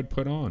that I would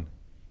put on.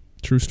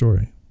 True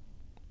story.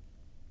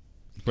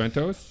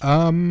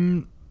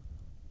 Brentos?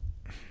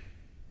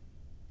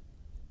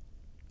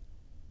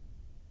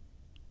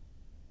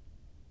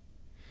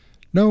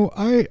 No,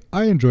 I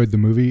enjoyed the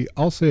movie.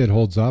 I'll say it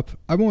holds up.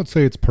 I won't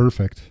say it's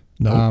perfect.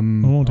 No, I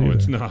won't either.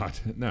 It's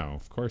not. No,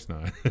 of course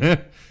not.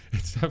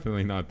 It's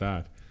definitely not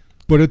that.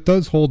 But it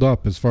does hold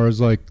up as far as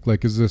like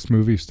is this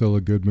movie still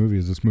a good movie?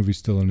 Is this movie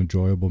still an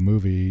enjoyable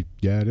movie?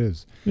 Yeah, it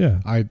is.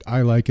 Yeah.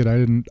 I like it. I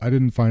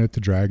didn't find it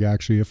to drag,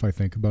 actually, if I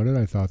think about it.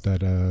 I thought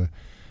that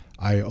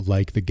I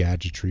like the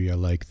gadgetry, I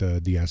like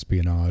the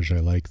espionage,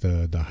 I like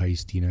the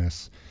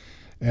heistiness.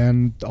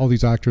 And all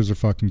these actors are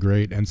fucking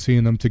great, and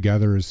seeing them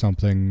together is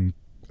something,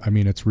 I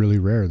mean, it's really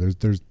rare.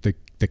 There's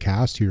the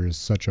cast here is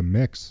such a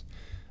mix.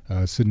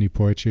 Sidney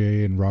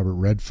Poitier and Robert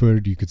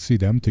Redford, you could see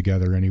them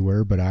together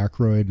anywhere, but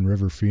Aykroyd and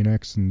River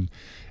Phoenix and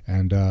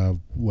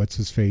what's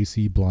his face,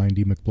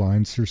 Blindy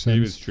McBlindsterson.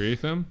 David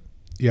Stratham?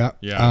 Yeah.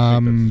 Yeah, I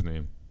think that's his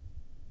name.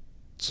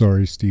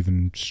 Sorry,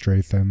 Stephen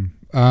Stratham.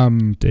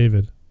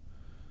 David.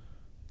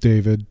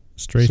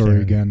 Stratham.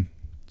 Sorry again.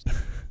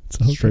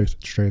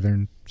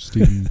 Stratham.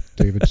 Stephen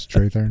David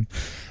Stratham.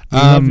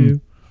 Love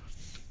you.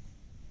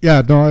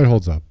 Yeah, no, it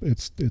holds up.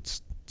 It's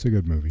a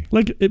good movie.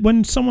 Like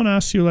when someone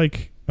asks you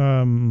like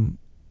Ocean's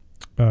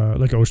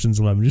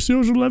 11, did you see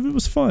Ocean's 11? It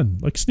was fun.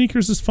 Like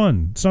Sneakers is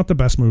fun. It's not the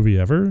best movie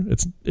ever.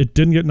 It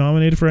didn't get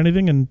nominated for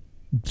anything and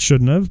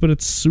shouldn't have, but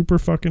it's super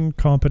fucking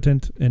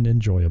competent and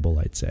enjoyable,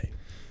 I'd say.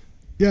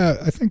 Yeah,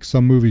 I think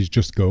some movies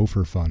just go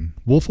for fun.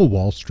 Wolf of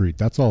Wall Street,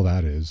 that's all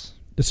that is.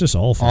 It's just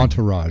all fun.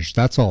 Entourage,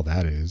 that's all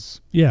that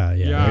is. Yeah.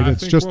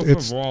 Right?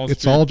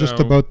 It's all just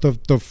about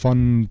the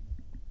fun,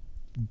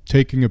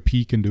 taking a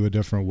peek into a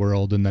different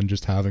world and then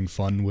just having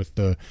fun with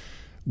the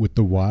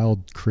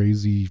wild,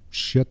 crazy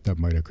shit that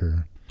might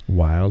occur.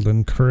 Wild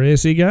and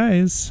crazy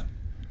guys.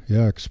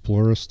 Yeah,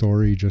 explore a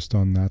story just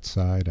on that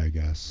side, I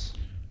guess.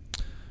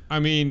 I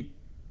mean,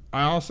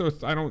 I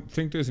don't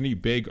think there's any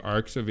big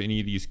arcs of any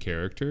of these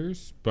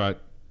characters,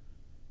 but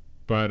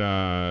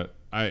I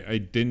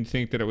didn't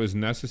think that it was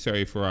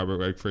necessary for Robert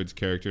Redford's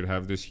character to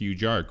have this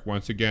huge arc.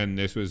 Once again,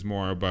 this was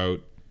more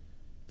about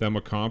them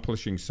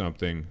accomplishing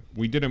something.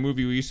 We did a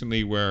movie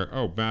recently where,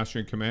 Master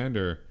and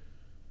Commander,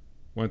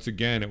 once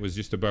again, it was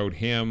just about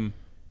him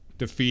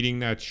defeating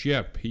that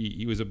ship.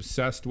 He was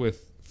obsessed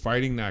with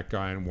fighting that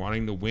guy and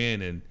wanting to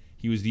win, and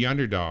he was the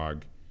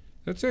underdog.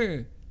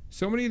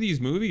 So many of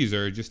these movies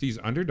are just these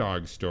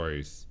underdog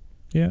stories.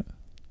 Yeah.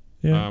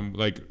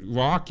 Like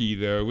Rocky,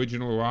 the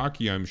original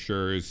Rocky, I'm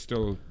sure is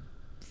still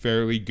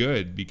fairly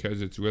good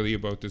because it's really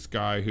about this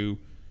guy who,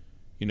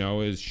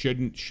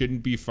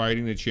 shouldn't be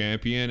fighting the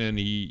champion, and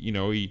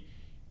he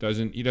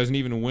doesn't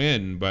even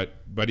win,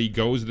 but he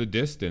goes the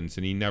distance,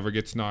 and he never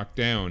gets knocked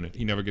down.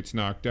 He never gets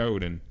knocked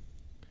out, and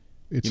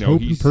it's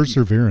hope and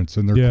perseverance,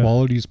 and they're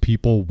qualities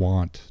people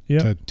want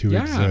to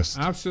exist.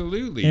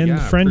 Absolutely, and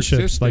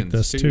friendships like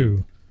this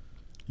too.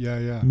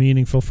 Yeah.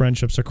 Meaningful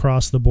friendships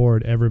across the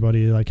board.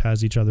 Everybody like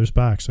has each other's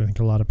backs. So I think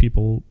a lot of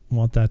people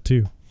want that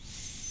too.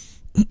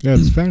 Yeah,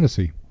 it's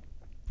fantasy.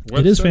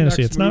 It is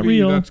fantasy. It's not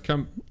real.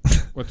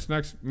 What's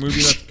next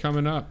movie that's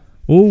coming up?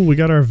 Oh, we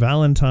got our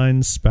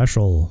Valentine's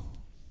special.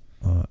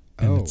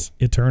 And it's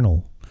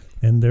Eternal.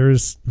 And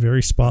there's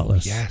Very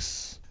Spotless.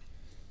 Yes.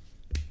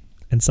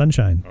 And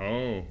Sunshine.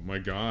 Oh, my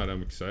God.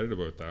 I'm excited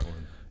about that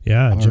one.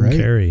 Yeah, Jim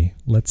Carrey.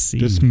 Let's see.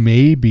 This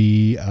may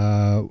be...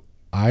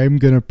 I'm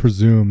going to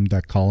presume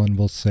that Colin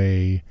will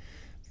say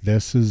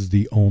this is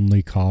the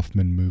only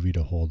Kaufman movie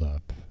to hold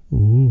up.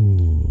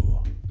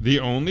 Ooh.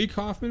 The only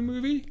Kaufman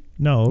movie?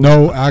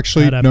 No,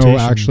 actually,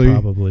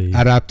 probably.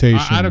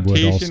 Adaptation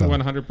would also.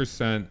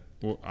 100%.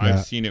 Well,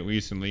 I've seen it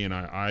recently, and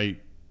I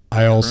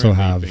also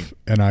have,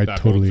 and I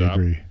totally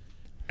agree.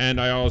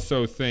 And I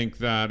also think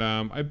that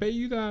I bet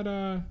you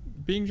that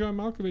Being John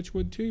Malkovich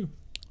would too.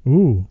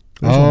 Ooh.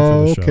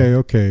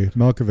 Okay.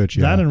 Malkovich,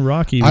 yeah. That and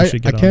Rocky, we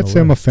should get I can't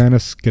say I'm a fan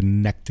of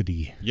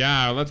Schenectady.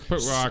 Yeah, let's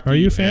put Rocky. Are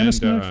you a fan of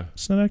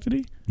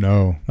Schenectady?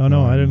 No. Oh,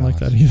 no, I didn't like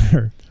that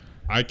either.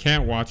 I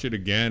can't watch it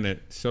again.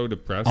 It's so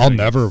depressing. I'll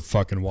never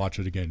fucking watch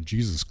it again.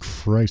 Jesus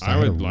Christ. I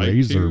had a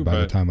razor by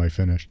the time I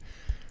finished.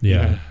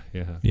 Yeah.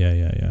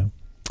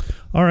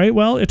 All right,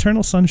 well,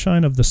 Eternal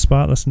Sunshine of the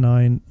Spotless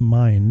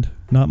Mind,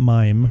 not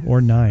Mime or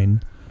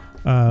Nine,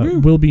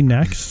 will be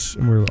next.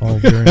 And we're all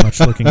very much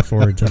looking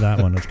forward to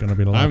that one. It's going to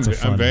be lots of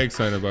fun. I'm very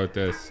excited about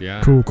this,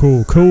 yeah.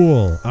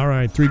 Cool. All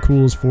right, 3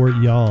 cools for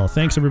y'all.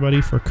 Thanks,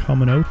 everybody, for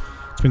coming out.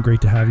 It's been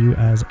great to have you,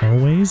 as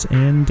always.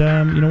 And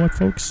you know what,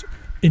 folks?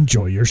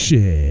 Enjoy your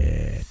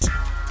shit.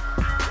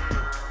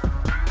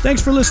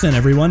 Thanks for listening,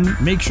 everyone.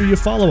 Make sure you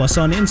follow us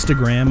on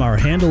Instagram. Our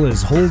handle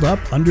is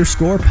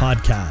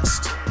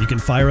holdup_podcast. You can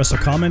fire us a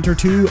comment or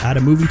two, add a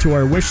movie to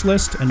our wish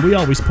list, and we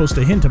always post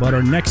a hint about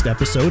our next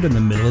episode in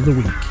the middle of the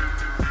week.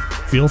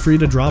 Feel free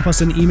to drop us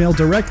an email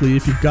directly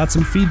if you've got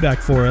some feedback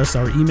for us.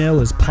 Our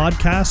email is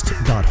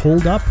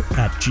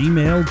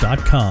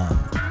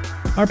podcast.holdup@gmail.com.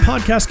 Our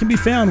podcast can be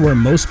found where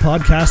most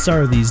podcasts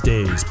are these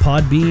days: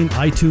 Podbean,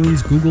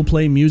 iTunes, Google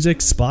Play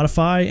Music,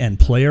 Spotify, and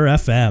Player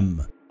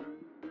FM.